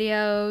YouTube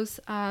videos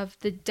of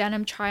the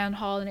denim try on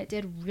haul, and it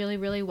did really,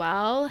 really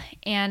well.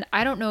 And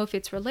I don't know if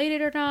it's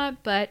related or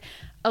not, but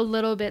a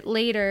little bit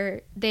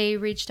later, they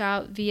reached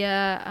out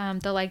via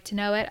the Like to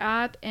Know It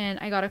app, and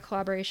I got a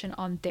collaboration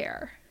on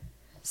there.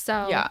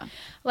 So, yeah,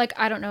 like,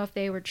 I don't know if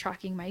they were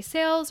tracking my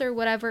sales or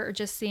whatever, or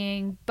just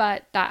seeing,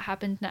 but that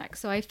happened next.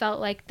 So I felt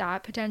like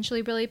that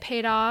potentially really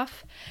paid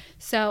off.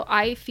 So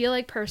I feel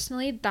like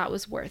personally that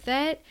was worth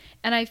it.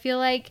 And I feel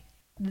like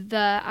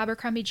the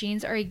Abercrombie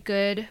jeans are a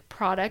good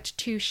product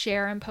to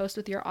share and post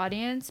with your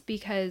audience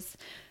because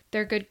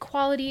they're good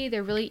quality.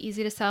 They're really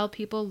easy to sell.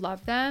 People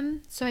love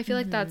them. So I feel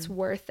like that's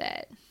worth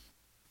it,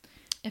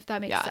 if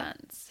that makes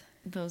sense.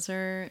 Those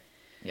are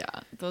They're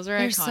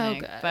iconic. So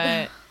good.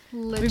 But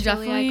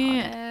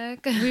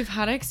iconic. We've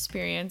had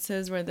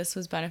experiences where this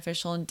was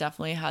beneficial and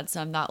definitely had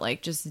some that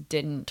like just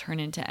didn't turn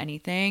into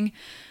anything.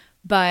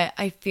 But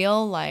I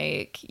feel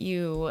like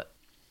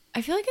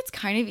it's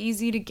kind of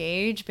easy to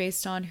gauge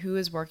based on who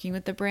is working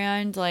with the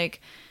brand,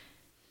 like,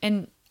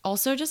 and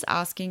also just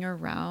asking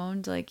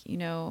around, like, you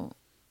know,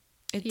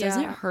 it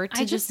doesn't hurt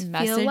to just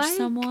message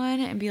someone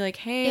and be like,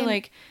 hey,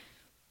 like,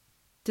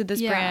 did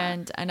this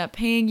brand end up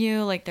paying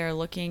you? Like, they're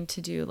looking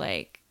to do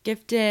like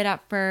gifted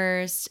at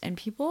first, and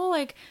people,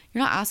 like,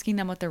 you're not asking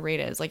them what the rate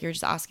is, like, you're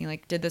just asking,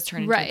 like, did this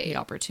turn into a paid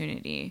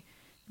opportunity?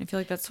 And I feel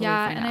like that's totally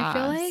fine to ask. I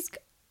feel like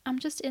I'm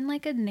just in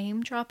like a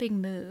name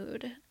dropping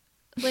mood,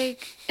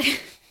 like.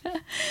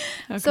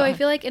 So I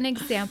feel like an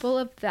example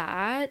of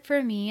that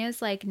for me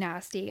is like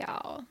Nasty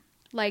Gal.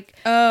 Like,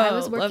 I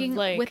was working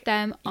with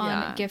them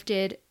on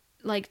gifted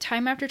like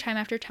time after time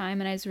after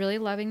time, and I was really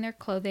loving their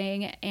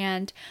clothing,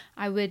 and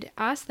I would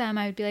ask them,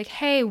 I would be like,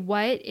 hey,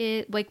 what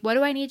do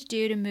I need to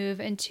do to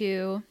move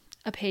into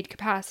a paid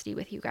capacity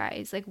with you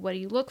guys? Like, what do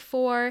you look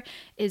for?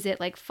 Is it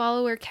like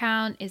follower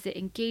count? Is it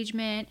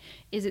engagement?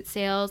 Is it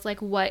sales?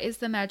 Like, what is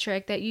the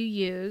metric that you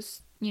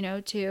use, you know,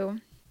 to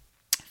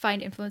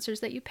find influencers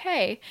that you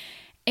pay?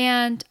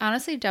 And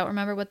honestly, don't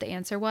remember what the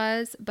answer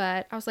was,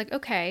 but I was like,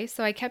 okay.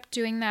 So I kept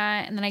doing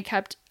that, and then I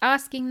kept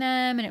asking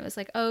them, and it was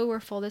like, oh, we're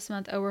full this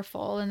month. Oh, we're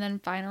full. And then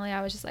finally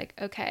I was just like,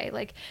 okay,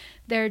 like,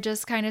 they're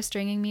just kind of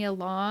stringing me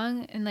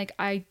along, and like,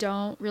 I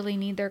don't really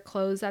need their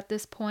clothes at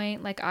this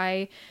point. Like,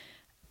 I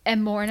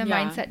am more in a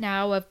mindset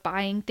now of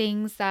buying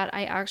things that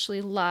I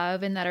actually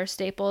love and that are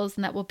staples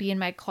and that will be in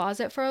my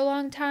closet for a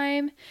long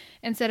time,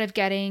 instead of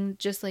getting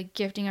just like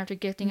gifting after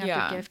gifting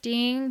after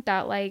gifting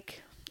that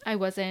like I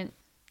wasn't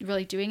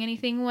really doing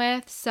anything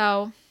with.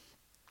 So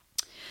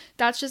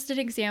that's just an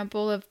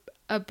example of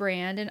a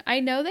brand, and I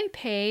know they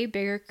pay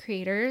bigger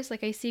creators.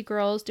 Like, I see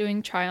girls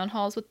doing try on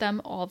hauls with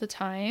them all the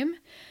time,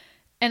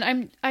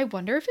 and I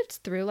wonder if it's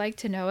through Like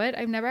to Know It.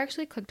 I've never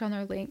actually clicked on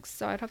their links,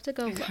 so I'd have to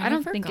go. I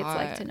don't think it's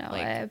Like to Know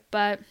It,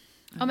 but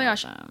oh my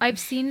gosh, I've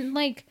seen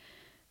like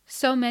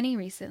so many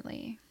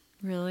recently.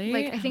 Really?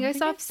 Like, I think I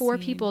saw 4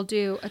 people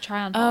do a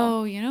try on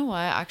haul. Oh, you know what?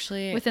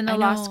 Actually, within the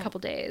last couple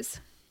days.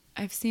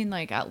 I've seen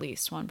like at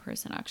least one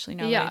person actually,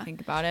 now that I think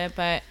about it,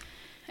 but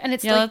and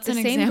it's like the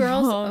same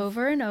girls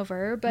over and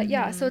over. But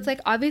so it's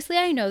like, obviously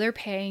I know they're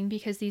paying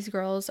because these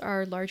girls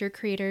are larger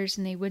creators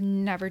and they would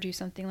never do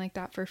something like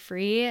that for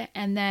free.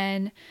 And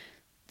then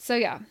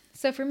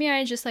so for me,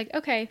 I just like,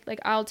 okay, like,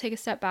 I'll take a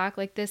step back.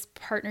 Like, this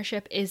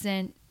partnership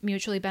isn't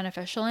mutually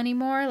beneficial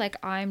anymore. Like,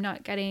 I'm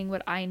not getting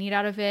what I need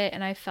out of it,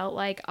 and I felt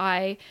like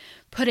I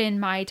put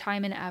in my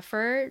time and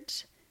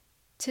effort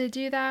to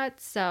do that.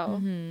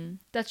 So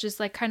that's just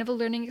like kind of a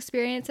learning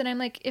experience, and I'm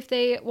like, if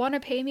they want to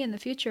pay me in the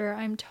future,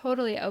 I'm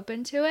totally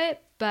open to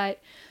it.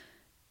 But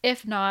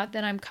if not,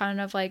 then I'm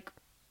kind of like,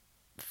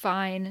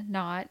 fine,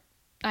 not.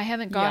 I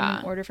haven't gotten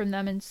an order from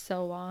them in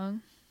so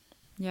long.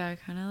 Yeah, I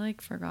kind of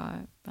like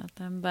forgot about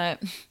them,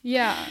 but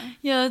yeah,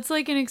 it's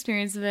like an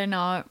experience of it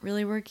not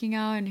really working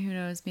out, and who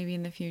knows, maybe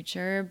in the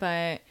future.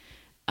 But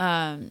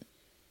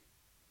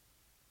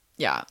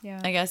yeah,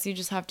 I guess you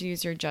just have to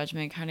use your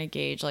judgment, kind of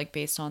gauge, like,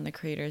 based on the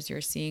creators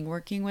you're seeing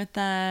working with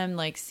them,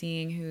 like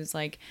seeing who's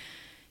like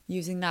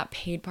using that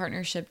paid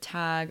partnership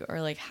tag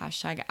or like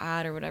hashtag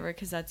ad or whatever,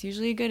 because that's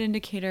usually a good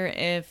indicator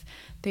if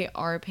they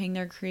are paying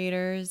their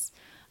creators.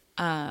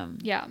 But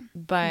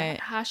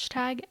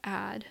hashtag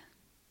ad.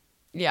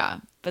 Yeah,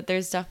 but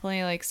there's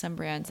definitely like some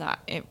brands that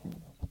it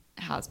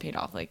has paid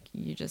off, like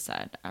you just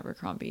said,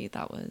 Abercrombie.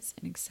 That was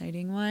an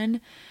exciting one.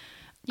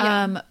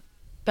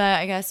 But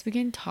I guess we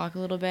can talk a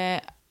little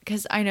bit,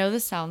 because I know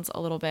this sounds a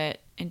little bit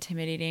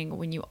intimidating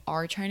when you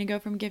are trying to go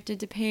from gifted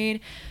to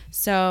paid.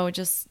 So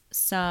just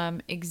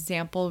some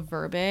example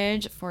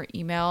verbiage for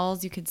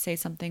emails. You could say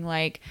something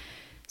like,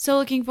 so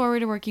looking forward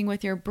to working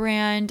with your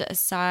brand.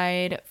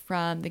 Aside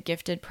from the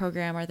gifted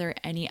program, are there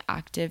any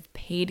active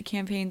paid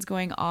campaigns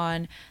going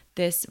on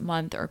this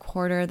month or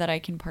quarter that I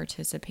can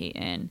participate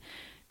in?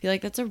 I feel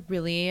like that's a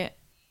really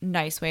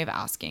nice way of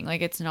asking.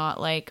 Like, it's not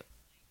like,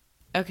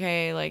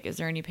 okay, like, is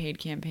there any paid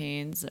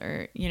campaigns?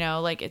 Or, you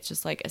know, like, it's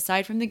just like,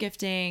 aside from the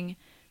gifting,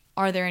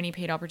 are there any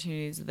paid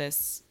opportunities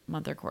this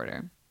month or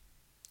quarter?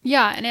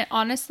 Yeah, and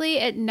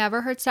it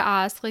never hurts to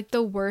ask. Like,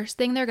 the worst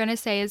thing they're going to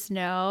say is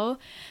no.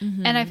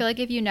 And I feel like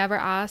if you never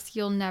ask,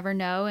 you'll never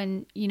know,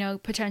 and, you know,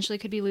 potentially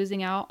could be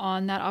losing out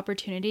on that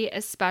opportunity,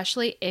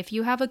 especially if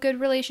you have a good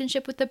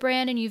relationship with the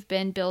brand and you've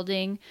been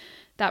building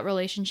that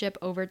relationship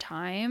over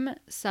time.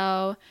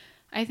 So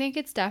I think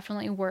it's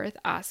definitely worth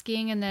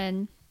asking, and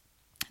then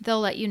they'll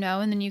let you know,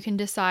 and then you can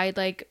decide,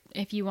 like,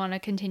 if you want to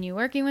continue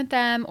working with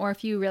them or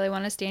if you really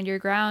want to stand your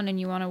ground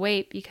and you want to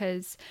wait,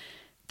 because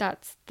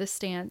that's the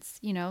stance,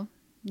 you know,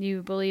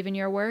 you believe in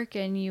your work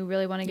and you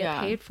really want to get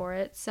paid for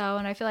it. So,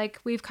 and I feel like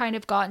we've kind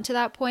of gotten to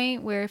that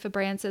point where if a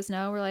brand says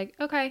no, we're like,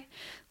 okay,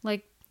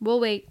 like, we'll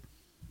wait,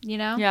 you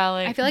know? Yeah,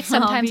 like, I feel like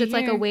sometimes it's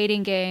like a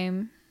waiting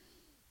game.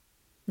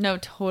 No,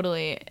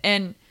 totally.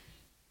 And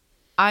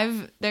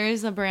there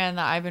is a brand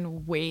that I've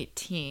been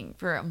waiting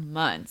for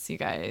months, you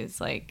guys.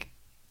 Like,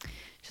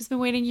 just been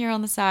waiting here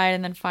on the side,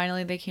 and then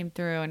finally they came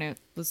through and it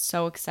was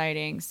so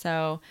exciting.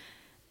 So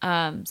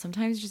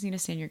sometimes you just need to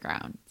stand your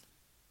ground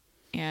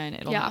and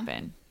it'll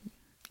happen.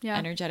 Yeah.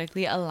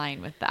 Energetically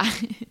align with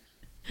that.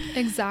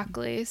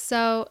 Exactly.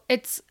 So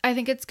I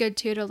think it's good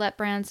too to let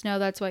brands know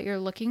that's what you're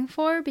looking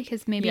for,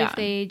 because maybe if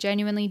they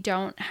genuinely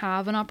don't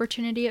have an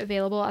opportunity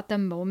available at the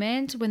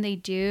moment, when they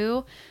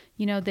do,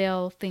 you know,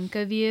 they'll think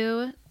of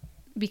you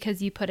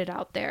because you put it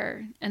out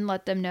there, and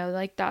let them know,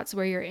 like, that's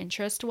where your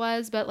interest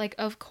was. But, like,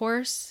 of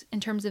course, in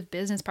terms of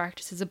business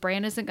practices, a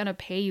brand isn't going to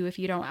pay you if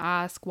you don't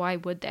ask. Why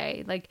would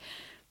they? Like,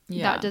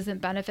 that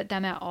doesn't benefit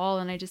them at all.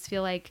 And I just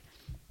feel like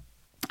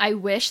I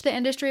wish the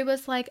industry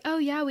was like, oh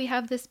yeah, we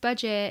have this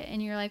budget,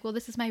 and you're like, well,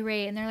 this is my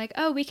rate, and they're like,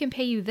 oh, we can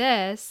pay you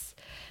this,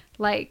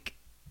 like,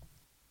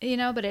 you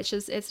know. But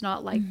it's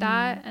not like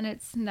that, and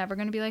it's never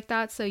going to be like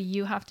that. So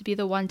you have to be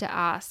the one to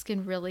ask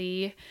and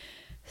really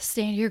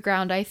stand your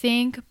ground, I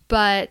think.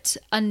 But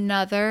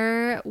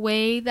another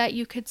way that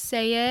you could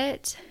say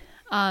it,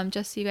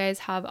 just so you guys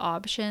have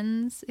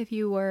options if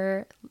you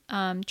were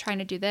trying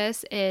to do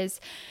this,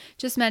 is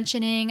just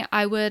mentioning,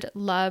 I would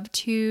love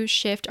to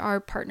shift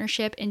our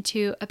partnership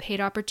into a paid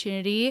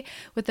opportunity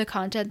with the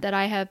content that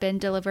I have been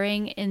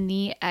delivering in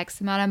the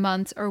X amount of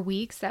months or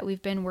weeks that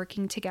we've been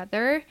working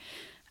together.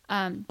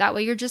 That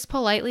way you're just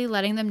politely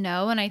letting them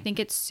know. And I think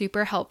it's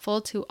super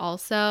helpful to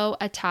also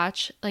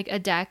attach like a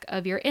deck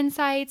of your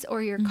insights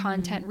or your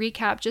content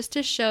recap, just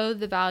to show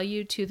the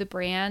value to the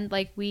brand.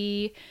 Like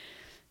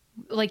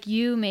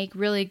you make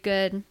really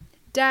good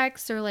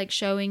decks, or like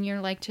showing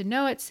your like to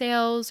know it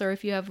sales, or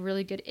if you have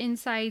really good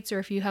insights, or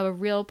if you have a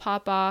real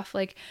pop off,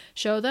 like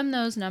show them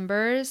those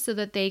numbers so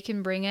that they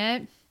can bring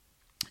it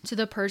to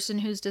the person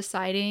who's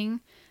deciding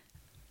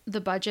the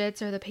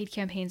budgets or the paid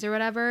campaigns or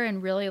whatever,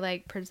 and really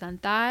like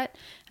present that.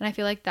 And I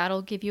feel like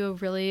that'll give you a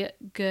really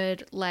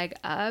good leg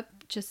up,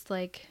 just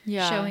like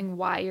showing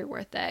why you're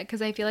worth it.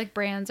 Because I feel like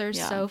brands are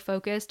so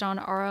focused on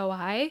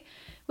ROI,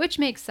 which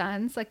makes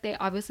sense. Like they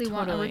obviously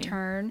want a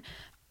return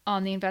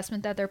on the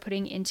investment that they're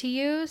putting into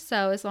you.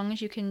 So as long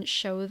as you can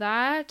show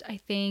that, I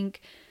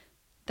think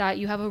that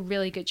you have a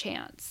really good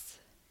chance.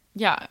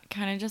 Yeah,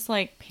 kind of just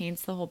like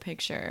paints the whole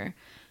picture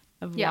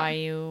of why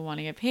you want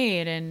to get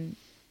paid. And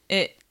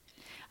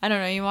I don't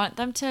know, you want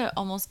them to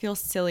almost feel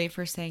silly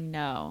for saying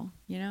no,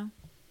 you know?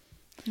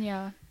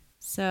 Yeah.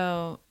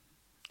 So.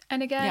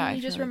 And again,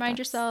 you just remind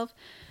yourself,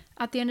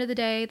 at the end of the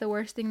day, the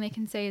worst thing they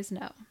can say is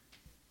no.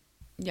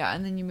 Yeah,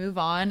 and then you move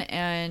on,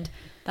 and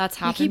that's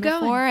happened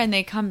before, and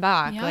they come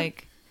back. Yep.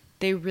 Like,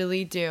 they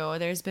really do.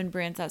 There's been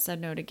brands that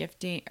said no to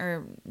gifting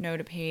or no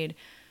to paid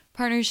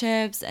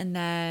partnerships, and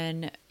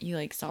then you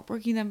like stop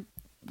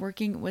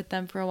working with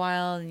them for a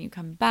while, and you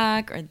come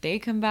back, or they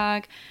come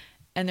back,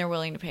 and they're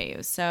willing to pay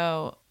you.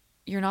 So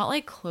you're not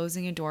like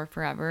closing a door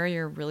forever.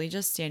 You're really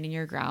just standing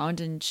your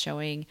ground and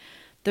showing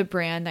the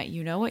brand that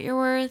you know what you're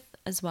worth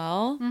as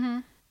well. Mm-hmm.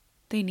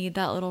 They need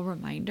that little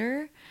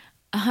reminder.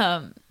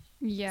 So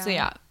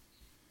yeah,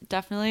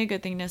 definitely a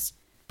good thing to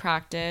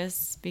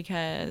practice,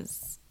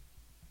 because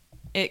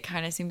it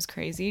kind of seems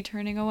crazy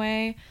turning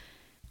away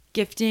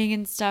gifting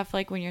and stuff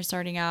like when you're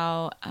starting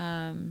out.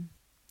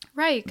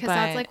 Right, because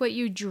that's like what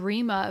you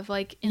dream of,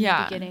 like in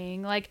the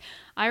beginning. Like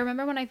I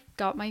remember when I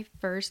got my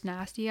first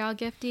Nasty Gal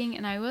gifting,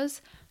 and I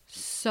was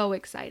so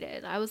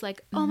excited. I was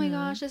like, oh my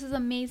gosh, this is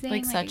amazing.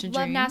 Like such a dream.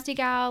 Love Nasty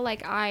Gal.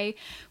 Like I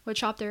would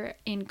shop there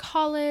in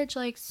college,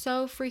 like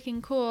so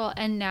freaking cool.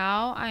 And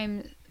now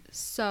I'm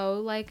so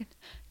like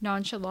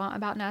nonchalant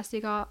about Nasty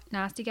Gal.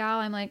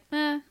 I'm like,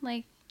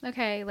 like,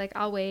 okay, like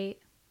I'll wait.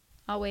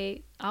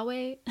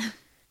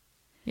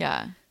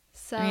 Yeah.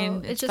 So I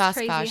mean, it's just fast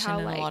crazy fashion how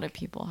and like a lot of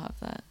people have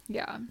that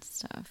yeah,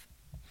 stuff.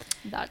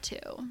 that too.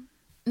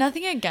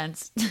 Nothing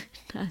against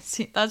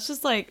that's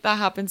just like that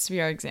happens to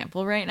be our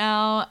example right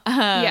now.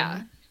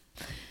 Yeah.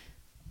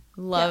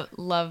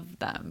 Love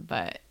them,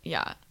 but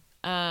yeah.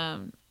 I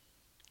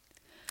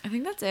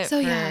think that's it.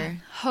 So for yeah,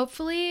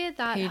 hopefully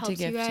that paid to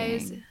helps you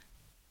guys. gifting.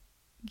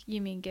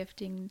 You mean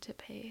gifting to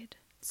paid?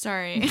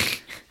 Sorry.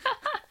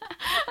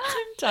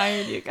 I'm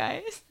tired, you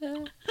guys.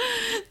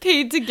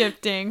 Paid to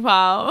gifting.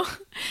 Wow.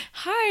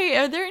 Hi,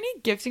 are there any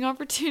gifting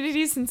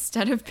opportunities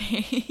instead of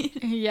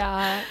paid?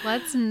 Yeah,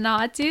 let's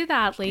not do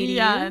that, ladies.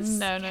 Yeah,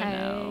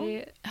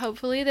 no.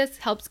 Hopefully this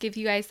helps give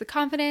you guys the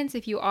confidence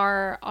if you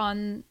are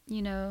on,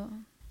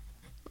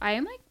 I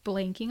am like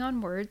blanking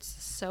on words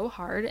so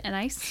hard, and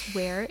I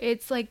swear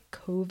it's like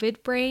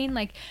COVID brain.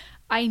 Like,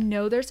 I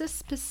know there's a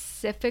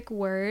specific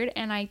word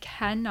and I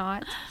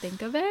cannot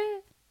think of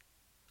it.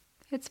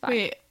 It's fine.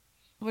 Wait,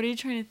 what are you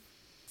trying to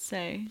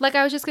say? Like,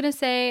 I was just gonna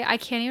say, I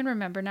can't even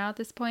remember now at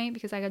this point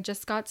because I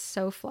just got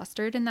so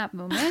flustered in that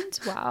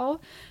moment. Wow.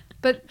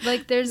 But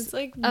like there's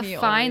like a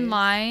fine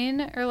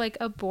line or like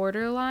a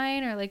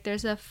borderline or like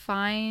there's a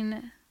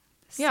fine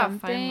something.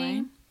 Fine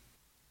line.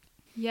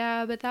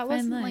 Yeah, but that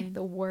wasn't like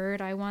the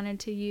word I wanted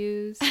to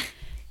use.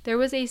 There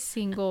was a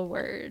single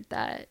word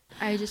that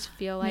I just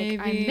feel like Maybe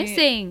I'm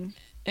missing.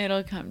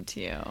 It'll come to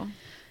you.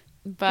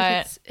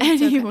 But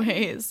it's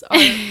anyways, our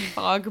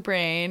fog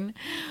brain.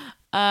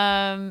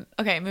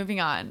 Okay, moving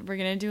on. We're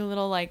gonna do a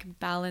little like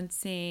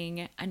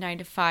balancing a 9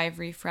 to 5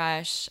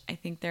 refresh. I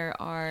think there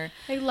are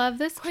I love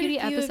this cutie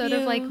episode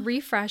of like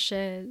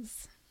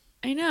refreshes.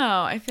 I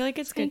know. I feel like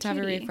it's good to have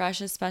a cutie.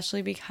 refresh,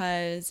 especially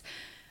because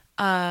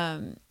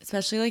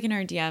especially like in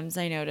our DMs,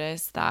 I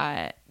noticed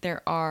that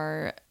there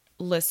are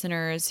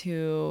listeners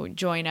who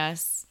join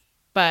us,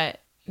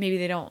 but maybe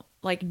they don't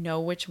like know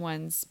which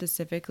ones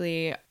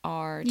specifically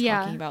are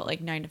talking about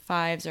like 9 to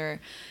 5s or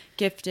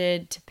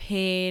gifted to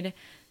paid.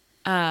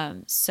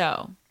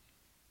 So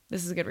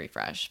this is a good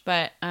refresh,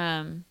 but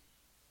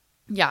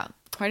yeah,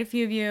 quite a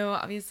few of you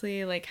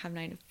obviously like have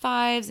 9 to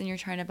 5s and you're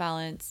trying to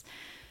balance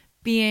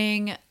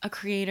being a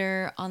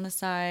creator on the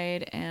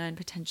side and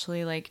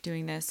potentially like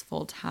doing this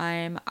full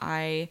time.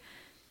 I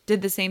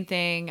did the same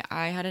thing.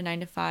 I had a 9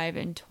 to 5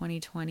 in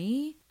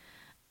 2020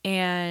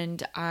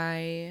 and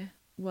I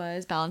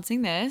was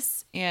balancing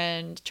this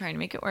and trying to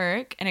make it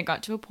work. And it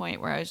got to a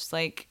point where I was just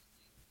like,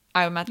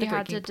 I'm at the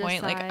breaking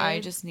point. Like,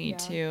 I just need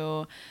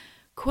to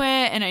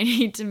quit and I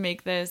need to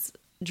make this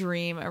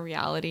dream a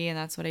reality. And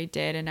that's what I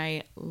did. And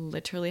I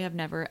literally have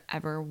never,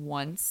 ever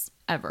once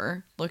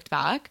ever looked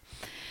back.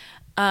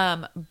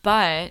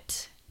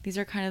 But these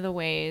are kind of the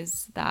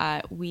ways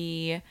that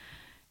we,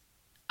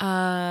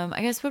 I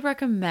guess would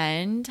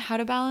recommend how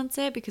to balance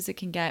it because it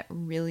can get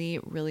really,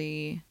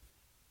 really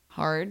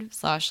hard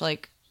 /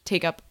 like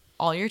take up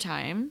all your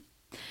time.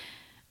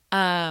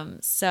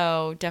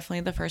 So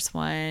definitely the first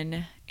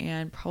one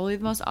and probably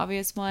the most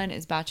obvious one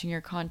is batching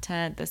your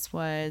content. This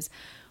was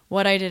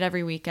what I did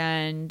every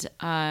weekend.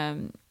 I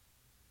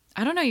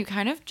don't know. You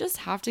kind of just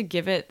have to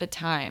give it the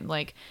time.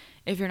 Like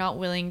if you're not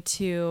willing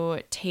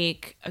to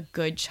take a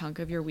good chunk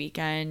of your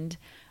weekend,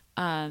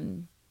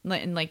 and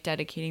like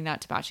dedicating that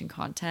to batching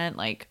content,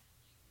 like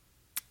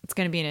it's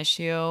going to be an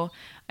issue,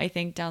 I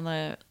think, down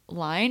the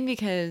line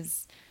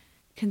because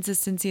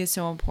consistency is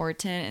so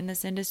important in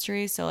this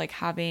industry. So like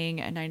having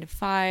a 9 to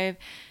 5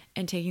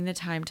 and taking the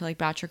time to like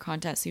batch your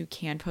content so you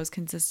can post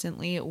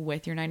consistently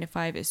with your 9 to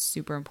 5 is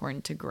super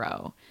important to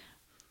grow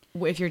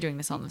if you're doing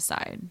this on the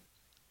side.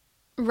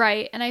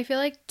 Right. And I feel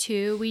like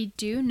too, we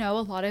do know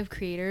a lot of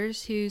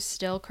creators who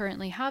still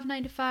currently have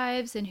 9 to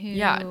 5s and who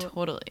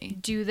totally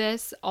do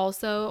this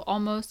also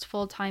almost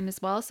full time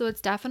as well. So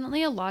it's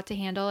definitely a lot to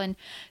handle and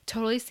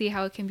totally see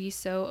how it can be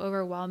so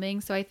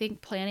overwhelming. So I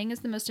think planning is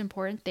the most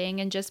important thing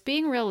and just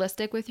being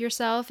realistic with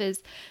yourself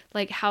is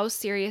like, how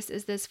serious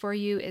is this for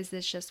you? Is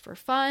this just for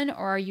fun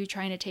or are you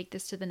trying to take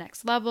this to the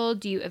next level?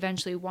 Do you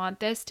eventually want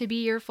this to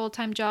be your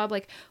full-time job?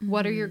 Like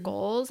what are your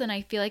goals? And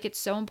I feel like it's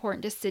so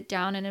important to sit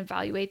down and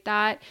evaluate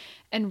that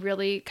and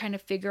really kind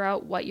of figure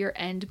out what your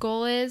end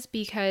goal is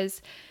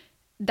because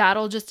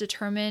that'll just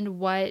determine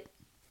what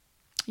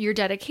your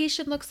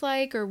dedication looks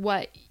like or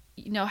what,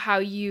 how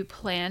you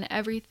plan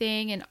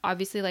everything. And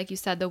obviously, like you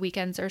said, the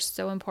weekends are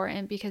so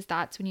important because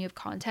that's when you have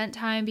content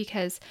time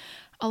because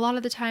a lot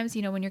of the times,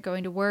 when you're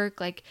going to work,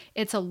 like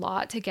it's a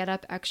lot to get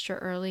up extra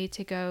early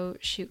to go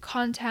shoot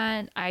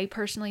content. I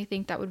personally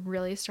think that would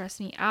really stress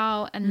me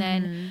out. And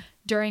then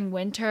during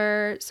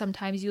winter,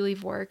 sometimes you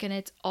leave work and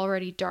it's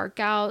already dark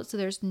out. So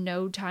there's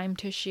no time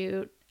to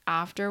shoot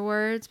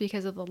afterwards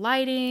because of the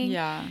lighting.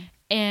 Yeah.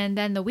 And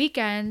then the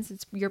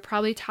weekends, you're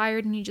probably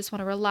tired and you just want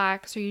to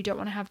relax or you don't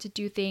want to have to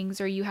do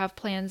things or you have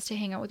plans to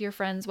hang out with your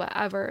friends,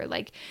 whatever.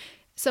 Like,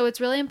 so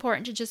it's really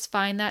important to just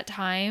find that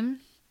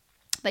time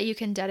that you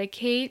can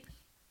dedicate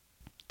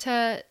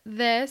to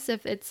this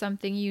if it's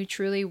something you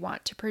truly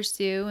want to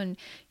pursue and,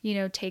 you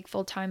know, take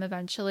full time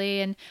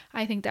eventually. And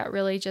I think that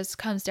really just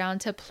comes down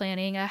to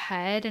planning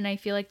ahead. And I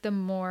feel like the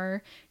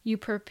more you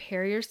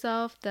prepare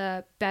yourself,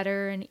 the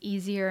better and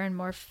easier and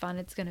more fun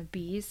it's going to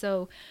be.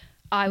 So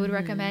I would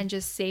recommend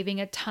just saving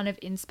a ton of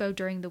inspo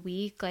during the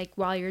week, like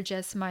while you're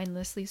just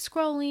mindlessly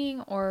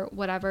scrolling or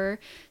whatever,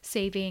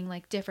 saving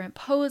like different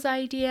pose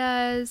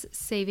ideas,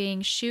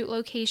 saving shoot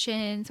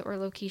locations or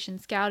location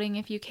scouting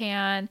if you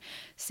can,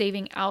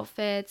 saving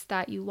outfits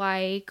that you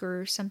like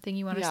or something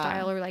you want to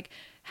style, or like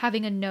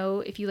having a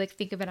note if you like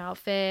think of an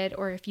outfit,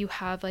 or if you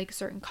have like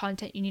certain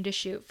content you need to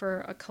shoot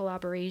for a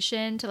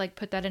collaboration, to like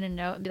put that in a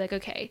note and be like,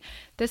 okay,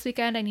 this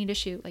weekend I need to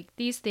shoot like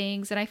these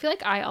things. And I feel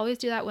like I always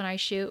do that when I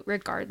shoot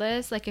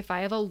regardless. Like if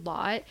I have a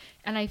lot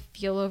and I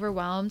feel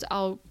overwhelmed,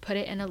 I'll put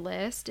it in a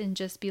list and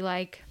just be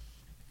like,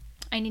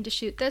 I need to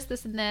shoot this,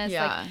 this, and this.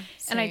 Yeah, like,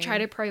 and I try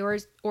to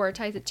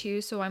prioritize it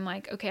too. So I'm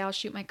like, okay, I'll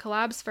shoot my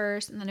collabs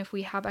first. And then if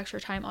we have extra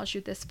time, I'll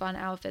shoot this fun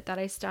outfit that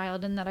I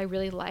styled and that I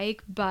really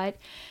like. But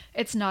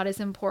it's not as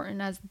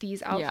important as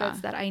these outfits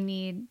that I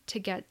need to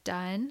get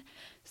done.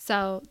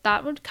 So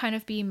that would kind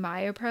of be my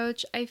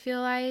approach, I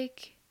feel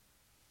like.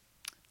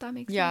 That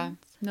makes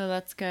sense. No,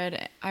 that's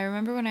good. I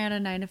remember when I had a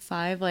 9 to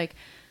 5, like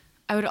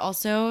I would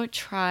also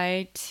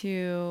try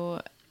to,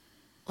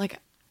 like,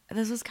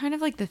 this was kind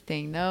of like the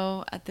thing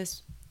though at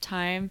this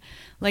time,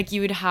 like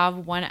you would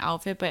have one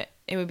outfit but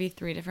it would be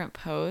 3 different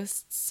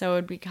posts, so it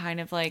would be kind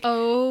of like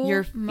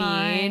your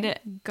feed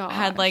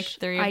had like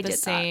 3 of the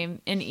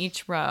same in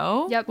each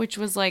row. Which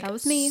was like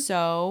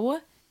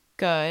so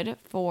good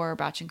for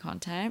batching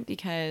content,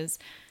 because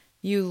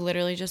you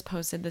literally just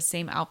posted the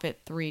same outfit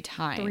 3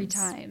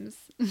 times.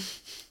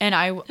 And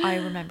I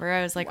remember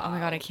I was like, oh my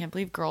god, I can't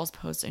believe girls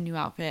post a new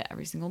outfit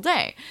every single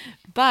day.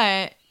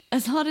 But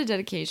it's a lot of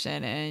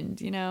dedication,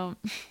 and you know,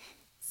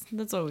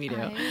 that's what we do.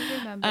 I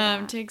remember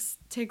that.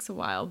 Takes a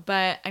while,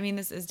 but I mean,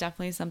 this is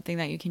definitely something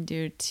that you can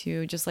do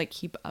to just like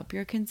keep up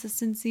your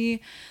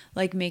consistency,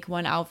 like make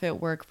one outfit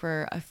work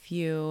for a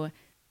few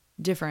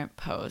different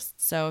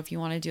posts. So if you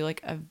want to do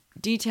like a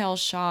detail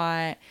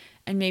shot,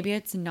 and maybe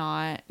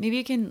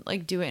you can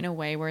like do it in a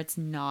way where it's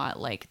not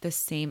like the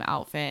same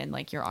outfit and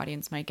like your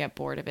audience might get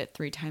bored of it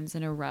 3 times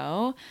in a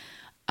row.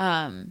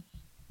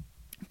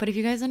 But if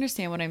you guys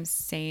understand what I'm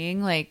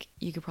saying, like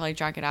you could probably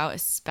drag it out,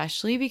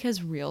 especially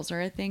because reels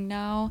are a thing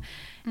now.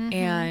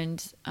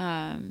 And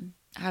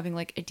having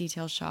like a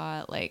detail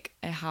shot, like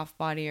a half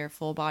body or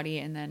full body,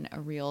 and then a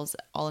reels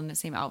all in the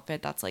same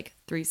outfit, that's like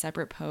 3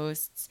 separate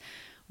posts,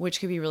 which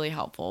could be really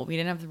helpful. We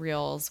didn't have the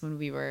reels when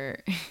we were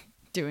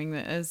doing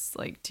this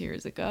like 2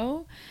 years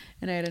ago,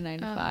 and I had a 9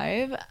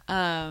 to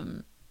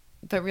 5.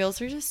 But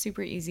reels are just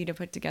super easy to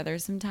put together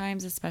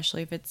sometimes,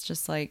 especially if it's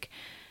just like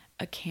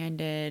a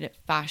candid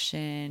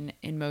fashion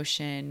in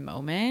motion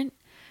moment.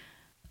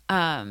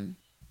 But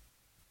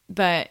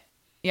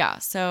yeah,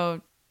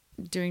 so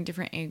doing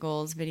different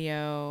angles,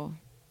 video,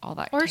 all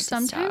that. Or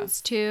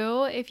sometimes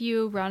too, if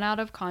you run out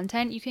of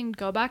content, you can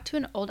go back to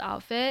an old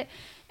outfit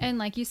and,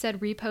 like you said,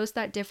 repost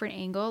that different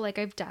angle. Like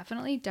I've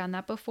definitely done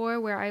that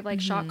before, where I've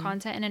like shot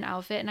content in an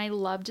outfit and I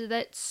loved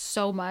that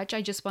so much.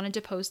 I just wanted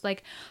to post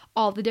like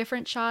all the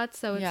different shots.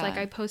 So it's like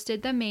I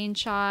posted the main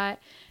shot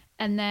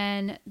and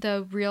then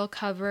the reel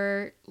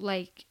cover,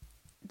 like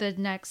the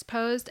next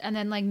post, and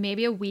then like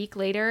maybe a week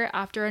later,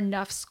 after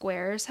enough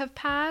squares have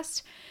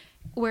passed,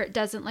 where it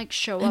doesn't like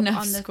show up on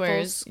the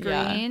full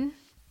screen.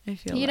 I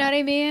feel you know what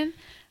I mean?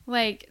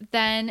 Like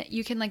then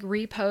you can like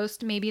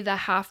repost maybe the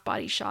half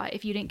body shot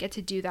if you didn't get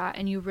to do that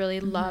and you really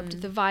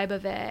loved the vibe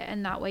of it,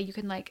 and that way you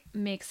can like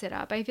mix it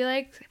up. I feel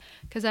like,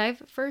 because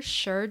I've for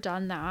sure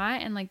done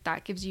that, and like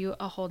that gives you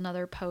a whole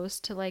nother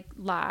post to like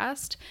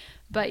last.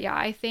 But yeah,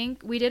 I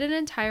think we did an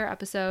entire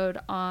episode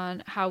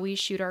on how we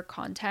shoot our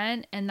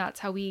content, and that's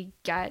how we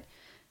get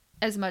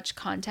as much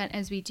content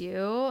as we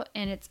do.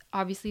 And it's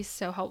obviously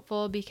so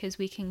helpful because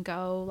we can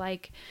go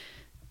like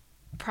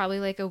probably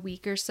like a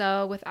week or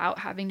so without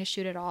having to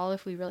shoot at all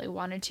if we really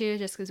wanted to,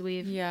 just because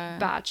we've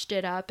batched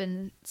it up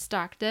and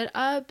stacked it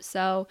up.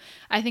 So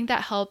I think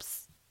that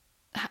helps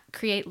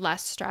create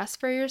less stress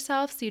for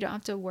yourself, so you don't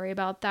have to worry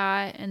about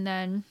that. And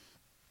then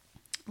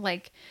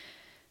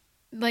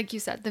like you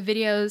said, the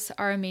videos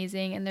are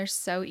amazing and they're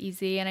so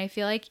easy. And I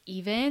feel like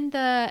even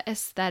the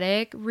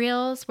aesthetic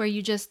reels where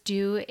you just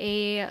do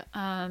a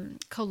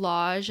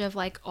collage of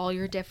like all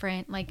your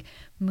different like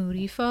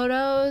moody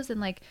photos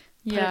and like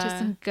put it to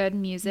some good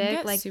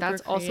music, like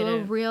that's also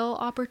a real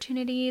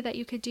opportunity that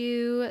you could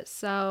do.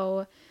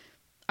 So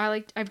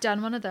I've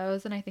done one of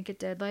those and I think it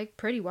did like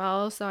pretty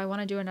well, so I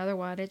want to do another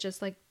one. It just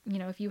like, you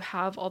know, if you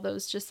have all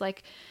those just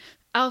like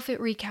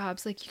outfit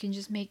recaps, like you can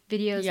just make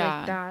videos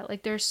like that.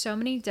 Like there's so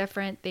many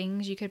different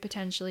things you could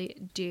potentially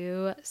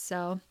do.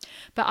 So,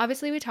 but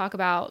obviously we talk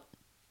about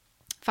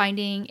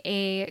finding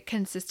a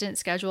consistent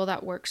schedule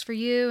that works for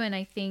you, and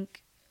I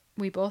think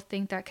we both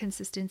think that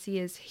consistency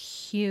is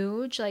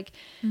huge. Like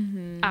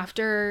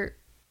after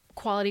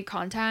quality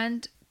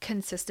content,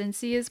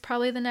 consistency is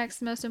probably the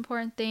next most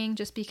important thing,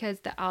 just because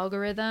the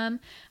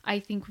algorithm, I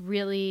think,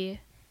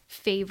 really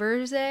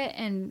favors it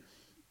and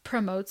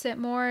promotes it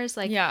more is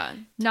like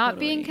not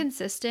being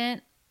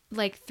consistent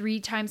like 3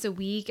 times a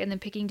week and then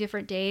picking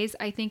different days.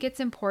 I think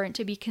it's important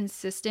to be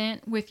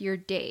consistent with your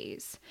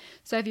days.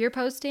 So if you're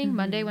posting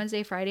Monday,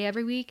 Wednesday, Friday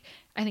every week,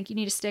 I think you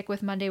need to stick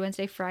with Monday,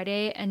 Wednesday,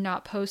 Friday and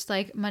not post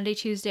like Monday,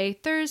 Tuesday,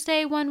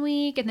 Thursday one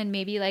week and then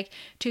maybe like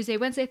Tuesday,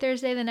 Wednesday,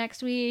 Thursday the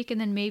next week and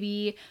then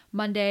maybe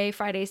Monday,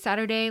 Friday,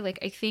 Saturday. Like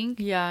I think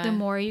the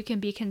more you can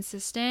be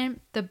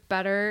consistent, the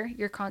better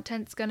your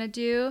content's gonna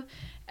do.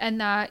 And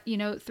that,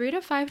 3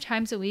 to 5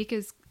 times a week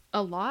is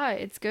a lot.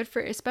 It's good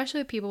for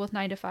especially people with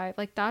 9 to 5.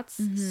 Like that's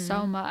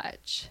so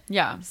much.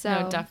 Yeah.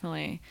 So no,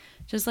 definitely.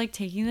 Just like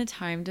taking the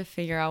time to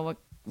figure out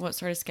what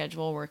sort of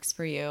schedule works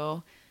for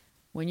you.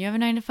 When you have a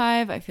 9 to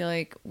 5, I feel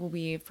like will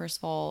be, first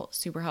of all,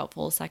 super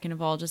helpful. Second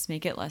of all, just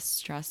make it less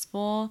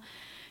stressful.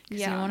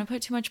 Because you don't want to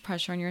put too much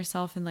pressure on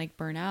yourself and like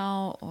burn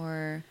out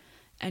or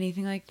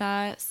anything like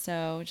that.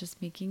 So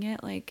just making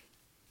it like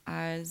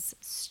as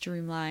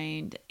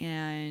streamlined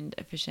and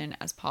efficient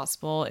as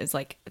possible is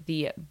like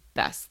the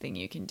best thing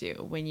you can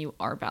do when you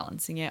are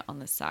balancing it on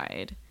the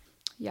side.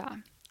 Yeah,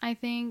 I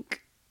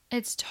think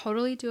it's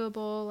totally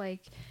doable.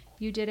 Like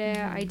you did it,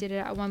 I did it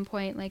at one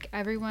point. Like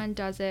everyone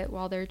does it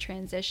while they're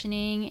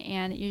transitioning,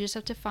 and you just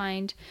have to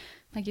find,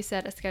 like you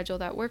said, a schedule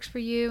that works for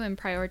you and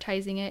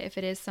prioritizing it if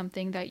it is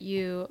something that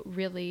you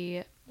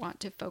really want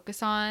to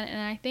focus on.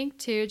 And I think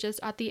too, just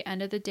at the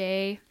end of the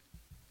day,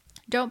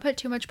 don't put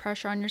too much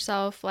pressure on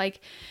yourself.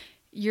 Like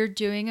you're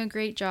doing a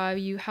great job.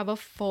 You have a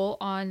full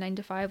on 9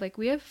 to 5. Like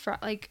we have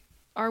like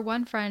our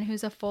one friend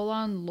who's a full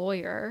on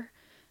lawyer,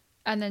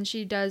 and then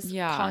she does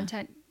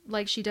content,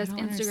 like she does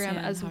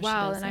Instagram as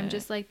well. And I'm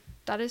just like,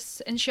 that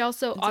is, and she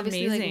also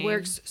obviously like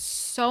works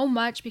so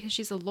much because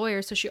she's a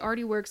lawyer. So she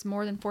already works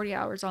more than 40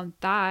 hours on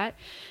that.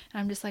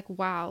 And I'm just like,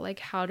 wow, like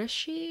how does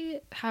she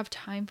have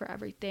time for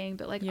everything?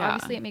 But like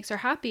obviously it makes her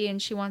happy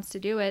and she wants to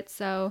do it.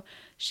 So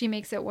she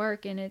makes it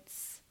work, and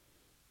it's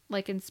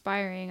like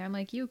inspiring. I'm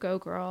like, you go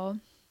girl.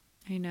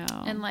 I know.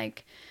 And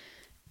like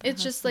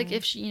it's just like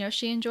if she,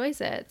 she enjoys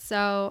it.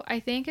 So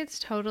I think it's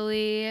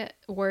totally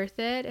worth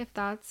it if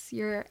that's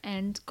your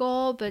end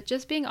goal. But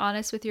just being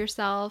honest with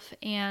yourself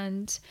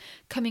and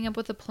coming up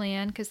with a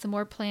plan, because the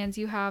more plans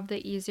you have,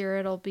 the easier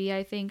it'll be,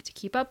 I think, to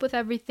keep up with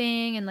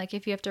everything. And like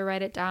if you have to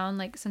write it down,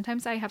 like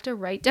sometimes I have to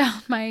write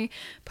down my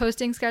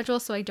posting schedule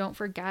so I don't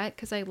forget,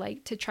 because I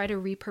like to try to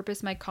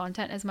repurpose my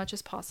content as much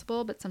as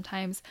possible. But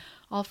sometimes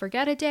I'll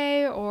forget a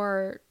day,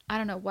 or I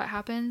don't know what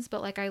happens,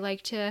 but like I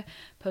like to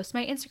post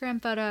my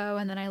Instagram photo,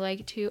 and then I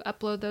like to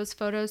upload those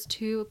photos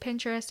to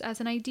Pinterest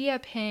as an idea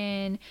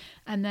pin.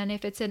 And then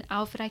if it's an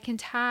outfit I can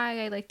tag,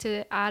 I like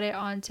to add it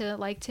on to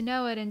Like to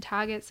Know It and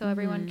tag it so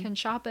everyone can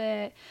shop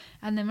it.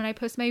 And then when I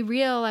post my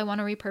reel, I want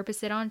to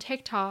repurpose it on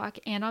TikTok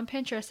and on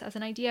Pinterest as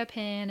an idea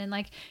pin. And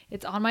like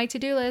it's on my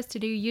to-do list to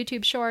do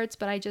YouTube shorts,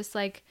 but I just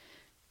like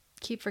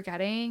keep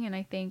forgetting. And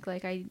I think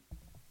like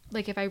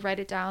if I write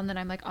it down, then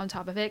I'm like on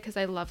top of it because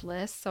I love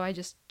lists. So I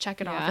just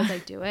check it off as I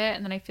do it,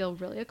 and then I feel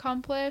really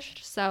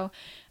accomplished. So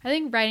I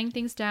think writing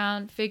things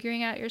down,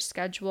 figuring out your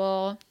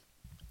schedule,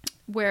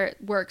 where it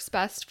works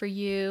best for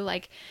you.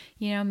 Like,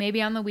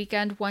 maybe on the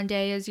weekend, one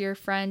day is your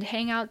friend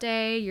hangout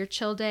day, your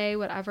chill day,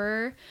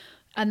 whatever.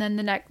 And then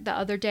the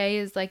other day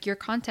is like your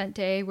content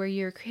day, where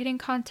you're creating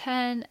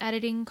content,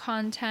 editing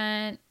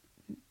content,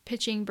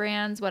 pitching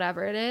brands,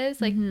 whatever it is.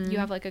 Like you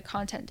have like a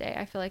content day.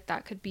 I feel like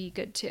that could be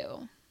good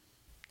too.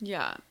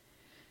 Yeah,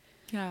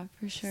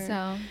 for sure.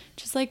 So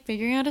just like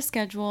figuring out a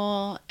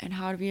schedule and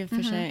how to be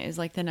efficient is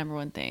like the number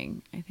one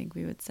thing I think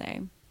we would say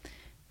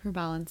for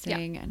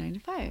balancing a 9 to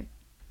 5.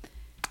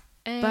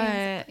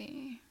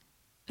 Exactly.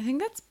 But I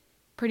think that's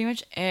pretty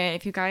much it.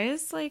 If you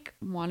guys like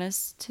want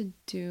us to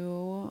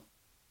do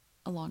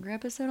a longer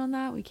episode on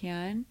that, we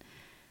can.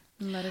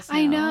 Let us know.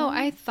 I know.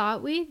 I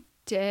thought we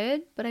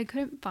did, but I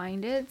couldn't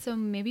find it, so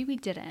maybe we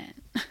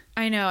didn't.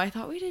 I know. I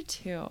thought we did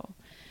too.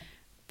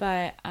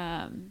 But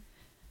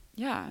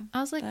yeah. I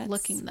was like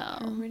looking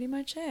though. Pretty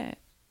much it.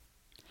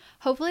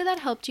 Hopefully that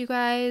helped you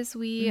guys.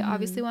 We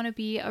obviously want to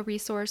be a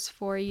resource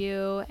for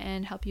you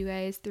and help you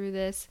guys through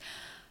this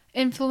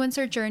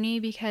influencer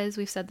journey, because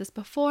we've said this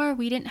before,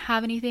 we didn't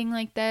have anything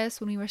like this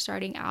when we were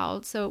starting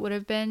out, so it would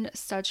have been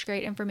such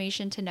great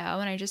information to know.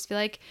 And I just feel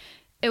like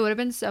it would have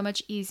been so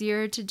much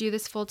easier to do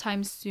this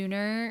full-time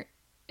sooner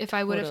if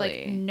I would have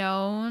like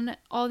known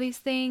all these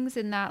things,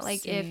 and that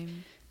like if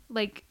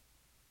like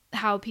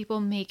how people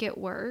make it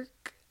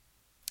work.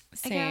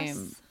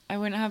 Same. I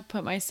wouldn't have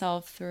put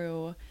myself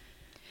through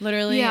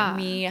literally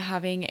me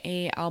having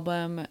a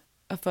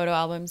photo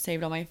album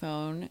saved on my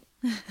phone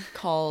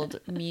called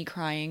Me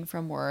Crying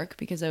from Work,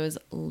 because I was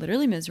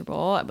literally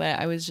miserable, but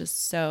I was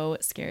just so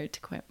scared to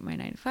quit my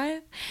 9 to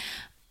 5.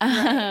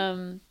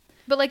 Right.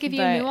 But like if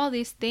you knew all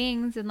these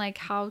things and like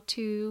how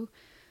to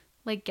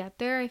like get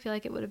there, I feel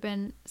like it would have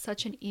been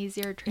such an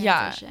easier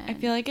transition. Yeah, I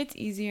feel like it's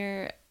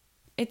easier.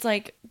 It's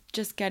like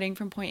just getting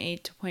from point A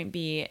to point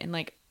B in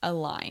like a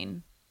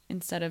line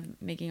instead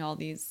of making all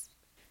these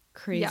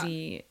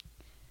crazy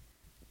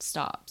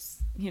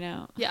stops,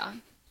 Yeah.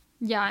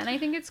 Yeah, and I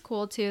think it's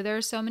cool too. There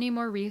are so many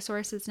more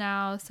resources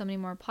now, so many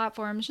more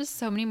platforms, just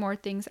so many more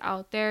things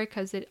out there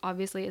because it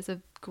obviously is a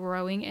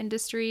growing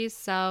industry.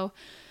 So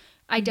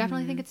I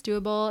definitely think it's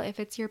doable if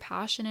it's your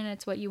passion and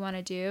it's what you want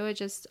to do. It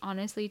just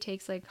honestly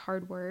takes like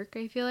hard work.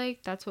 I feel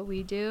like that's what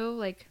we do,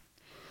 like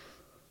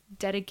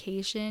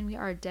dedication. We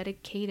are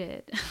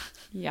dedicated.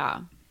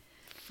 Yeah,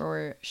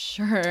 for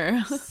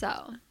sure.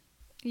 So,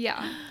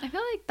 yeah, I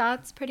feel like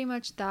that's pretty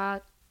much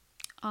that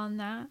on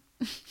that.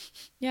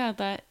 Yeah,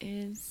 that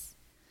is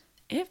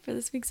it for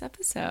this week's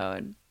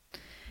episode.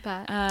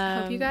 But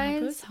I hope you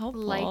guys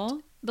helpful.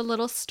 liked the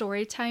little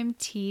story time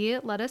tea.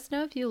 Let us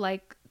know if you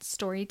like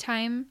story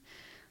time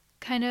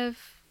kind of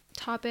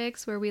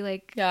topics where we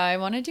like I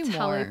want to do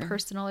tell more a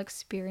personal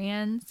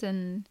experience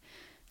and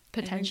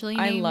potentially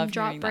I name love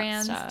drop hearing that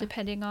brands stuff.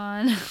 depending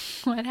on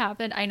what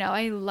happened. I know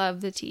I love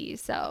the tea,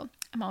 so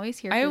I'm always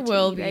here for I the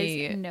will tea. You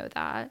be. guys know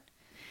that.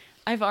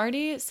 I've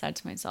already said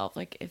to myself,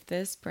 like, if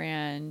this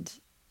brand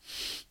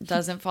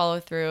doesn't follow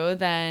through,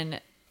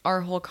 then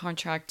our whole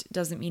contract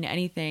doesn't mean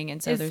anything,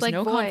 and so It's, there's like,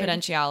 no void.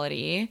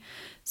 confidentiality.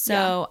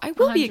 So Yeah, I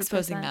will be 100%.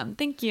 exposing them.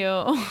 Thank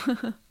you.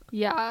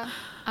 Yeah,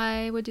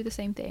 I would do the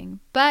same thing.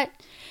 But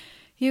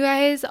you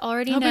guys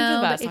already Hoping for the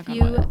know best, that knock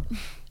if on wood. you,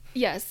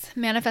 yes,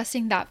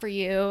 manifesting that for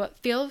you,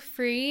 feel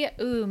free.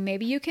 Ooh,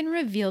 maybe you can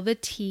reveal the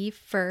tea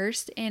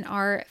first in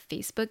our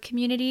Facebook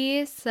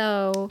community.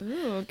 So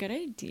Ooh, good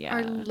idea.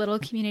 our little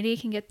community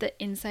can get the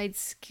inside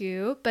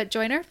scoop. But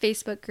join our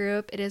Facebook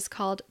group. It is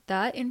called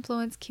The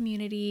Influence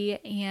Community,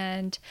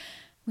 and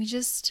we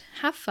just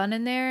have fun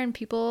in there, and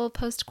people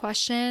post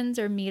questions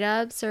or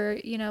meetups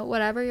or, you know,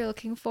 whatever you're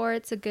looking for.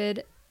 It's a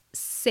good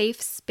safe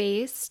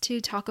space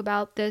to talk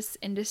about this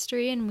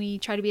industry, and we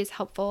try to be as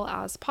helpful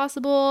as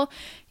possible.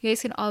 You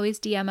guys can always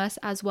DM us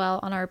as well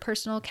on our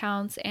personal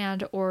accounts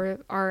and or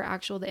our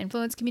actual The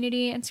Influence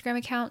Community Instagram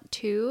account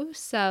too.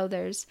 So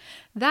there's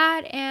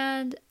that.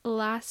 And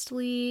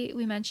lastly,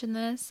 we mention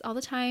this all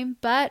the time,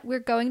 but we're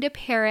going to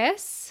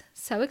Paris.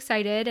 So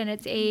excited, and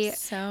it's a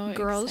so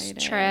girls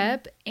excited.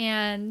 trip,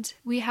 and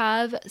we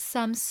have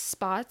some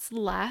spots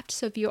left.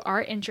 So if you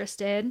are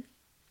interested,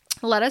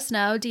 let us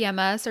know, DM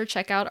us, or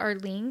check out our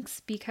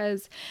links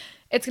because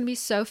it's going to be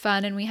so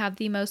fun. And we have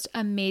the most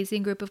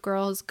amazing group of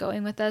girls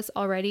going with us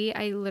already.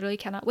 I literally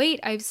cannot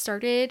wait. I've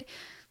started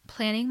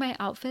planning my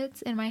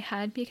outfits in my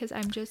head because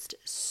I'm just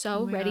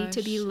so ready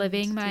to be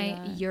living my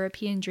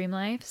European dream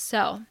life.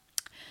 So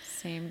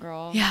Same,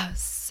 girl. yeah,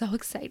 so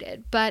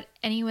excited. But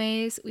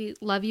anyways, we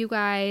love you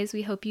guys.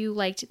 We hope you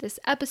liked this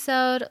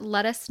episode.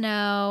 Let us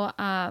know.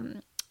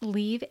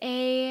 Leave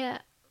a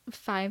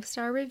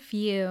 5-star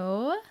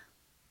review.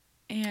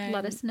 And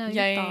Let us know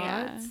your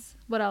thoughts.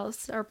 What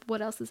else? Or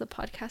what else is a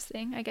podcast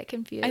thing? I get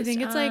confused. I think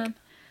it's like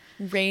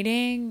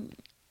rating,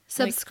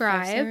 subscribe,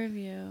 like 5-star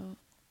review.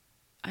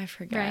 I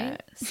forget.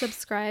 right?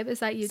 Subscribe. Is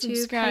that YouTube?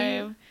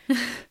 Subscribe.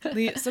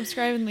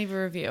 Subscribe and leave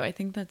a review. I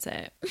think that's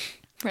it.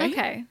 Right?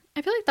 Okay.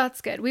 I feel like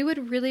that's good. We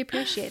would really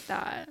appreciate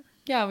that.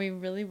 Yeah, we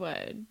really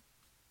would.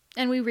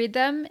 And we read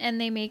them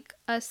and they make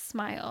us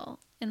smile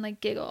and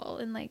like giggle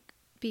and like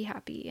be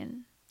happy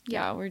and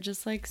Yeah, we're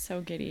just like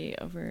so giddy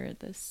over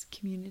this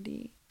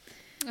community.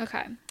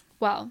 okay.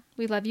 Well,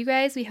 we love you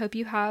guys. We hope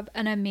you have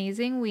an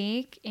amazing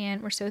week,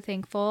 and we're so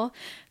thankful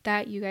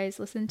that you guys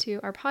listen to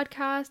our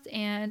podcast,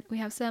 and we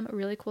have some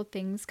really cool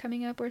things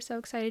coming up. We're so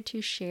excited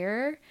to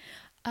share.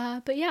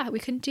 But yeah, we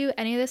couldn't do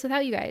any of this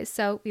without you guys.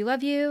 So we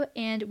love you,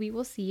 and we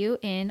will see you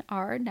in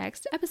our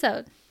next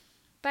episode.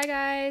 Bye,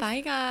 guys. Bye,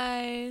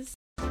 guys.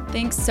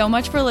 Thanks so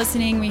much for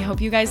listening. We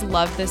hope you guys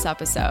loved this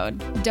episode.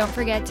 Don't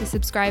forget to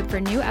subscribe for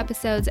new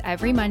episodes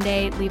every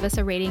Monday. Leave us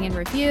a rating and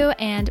review,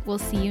 and we'll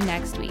see you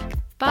next week.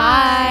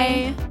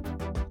 Bye.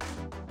 Bye.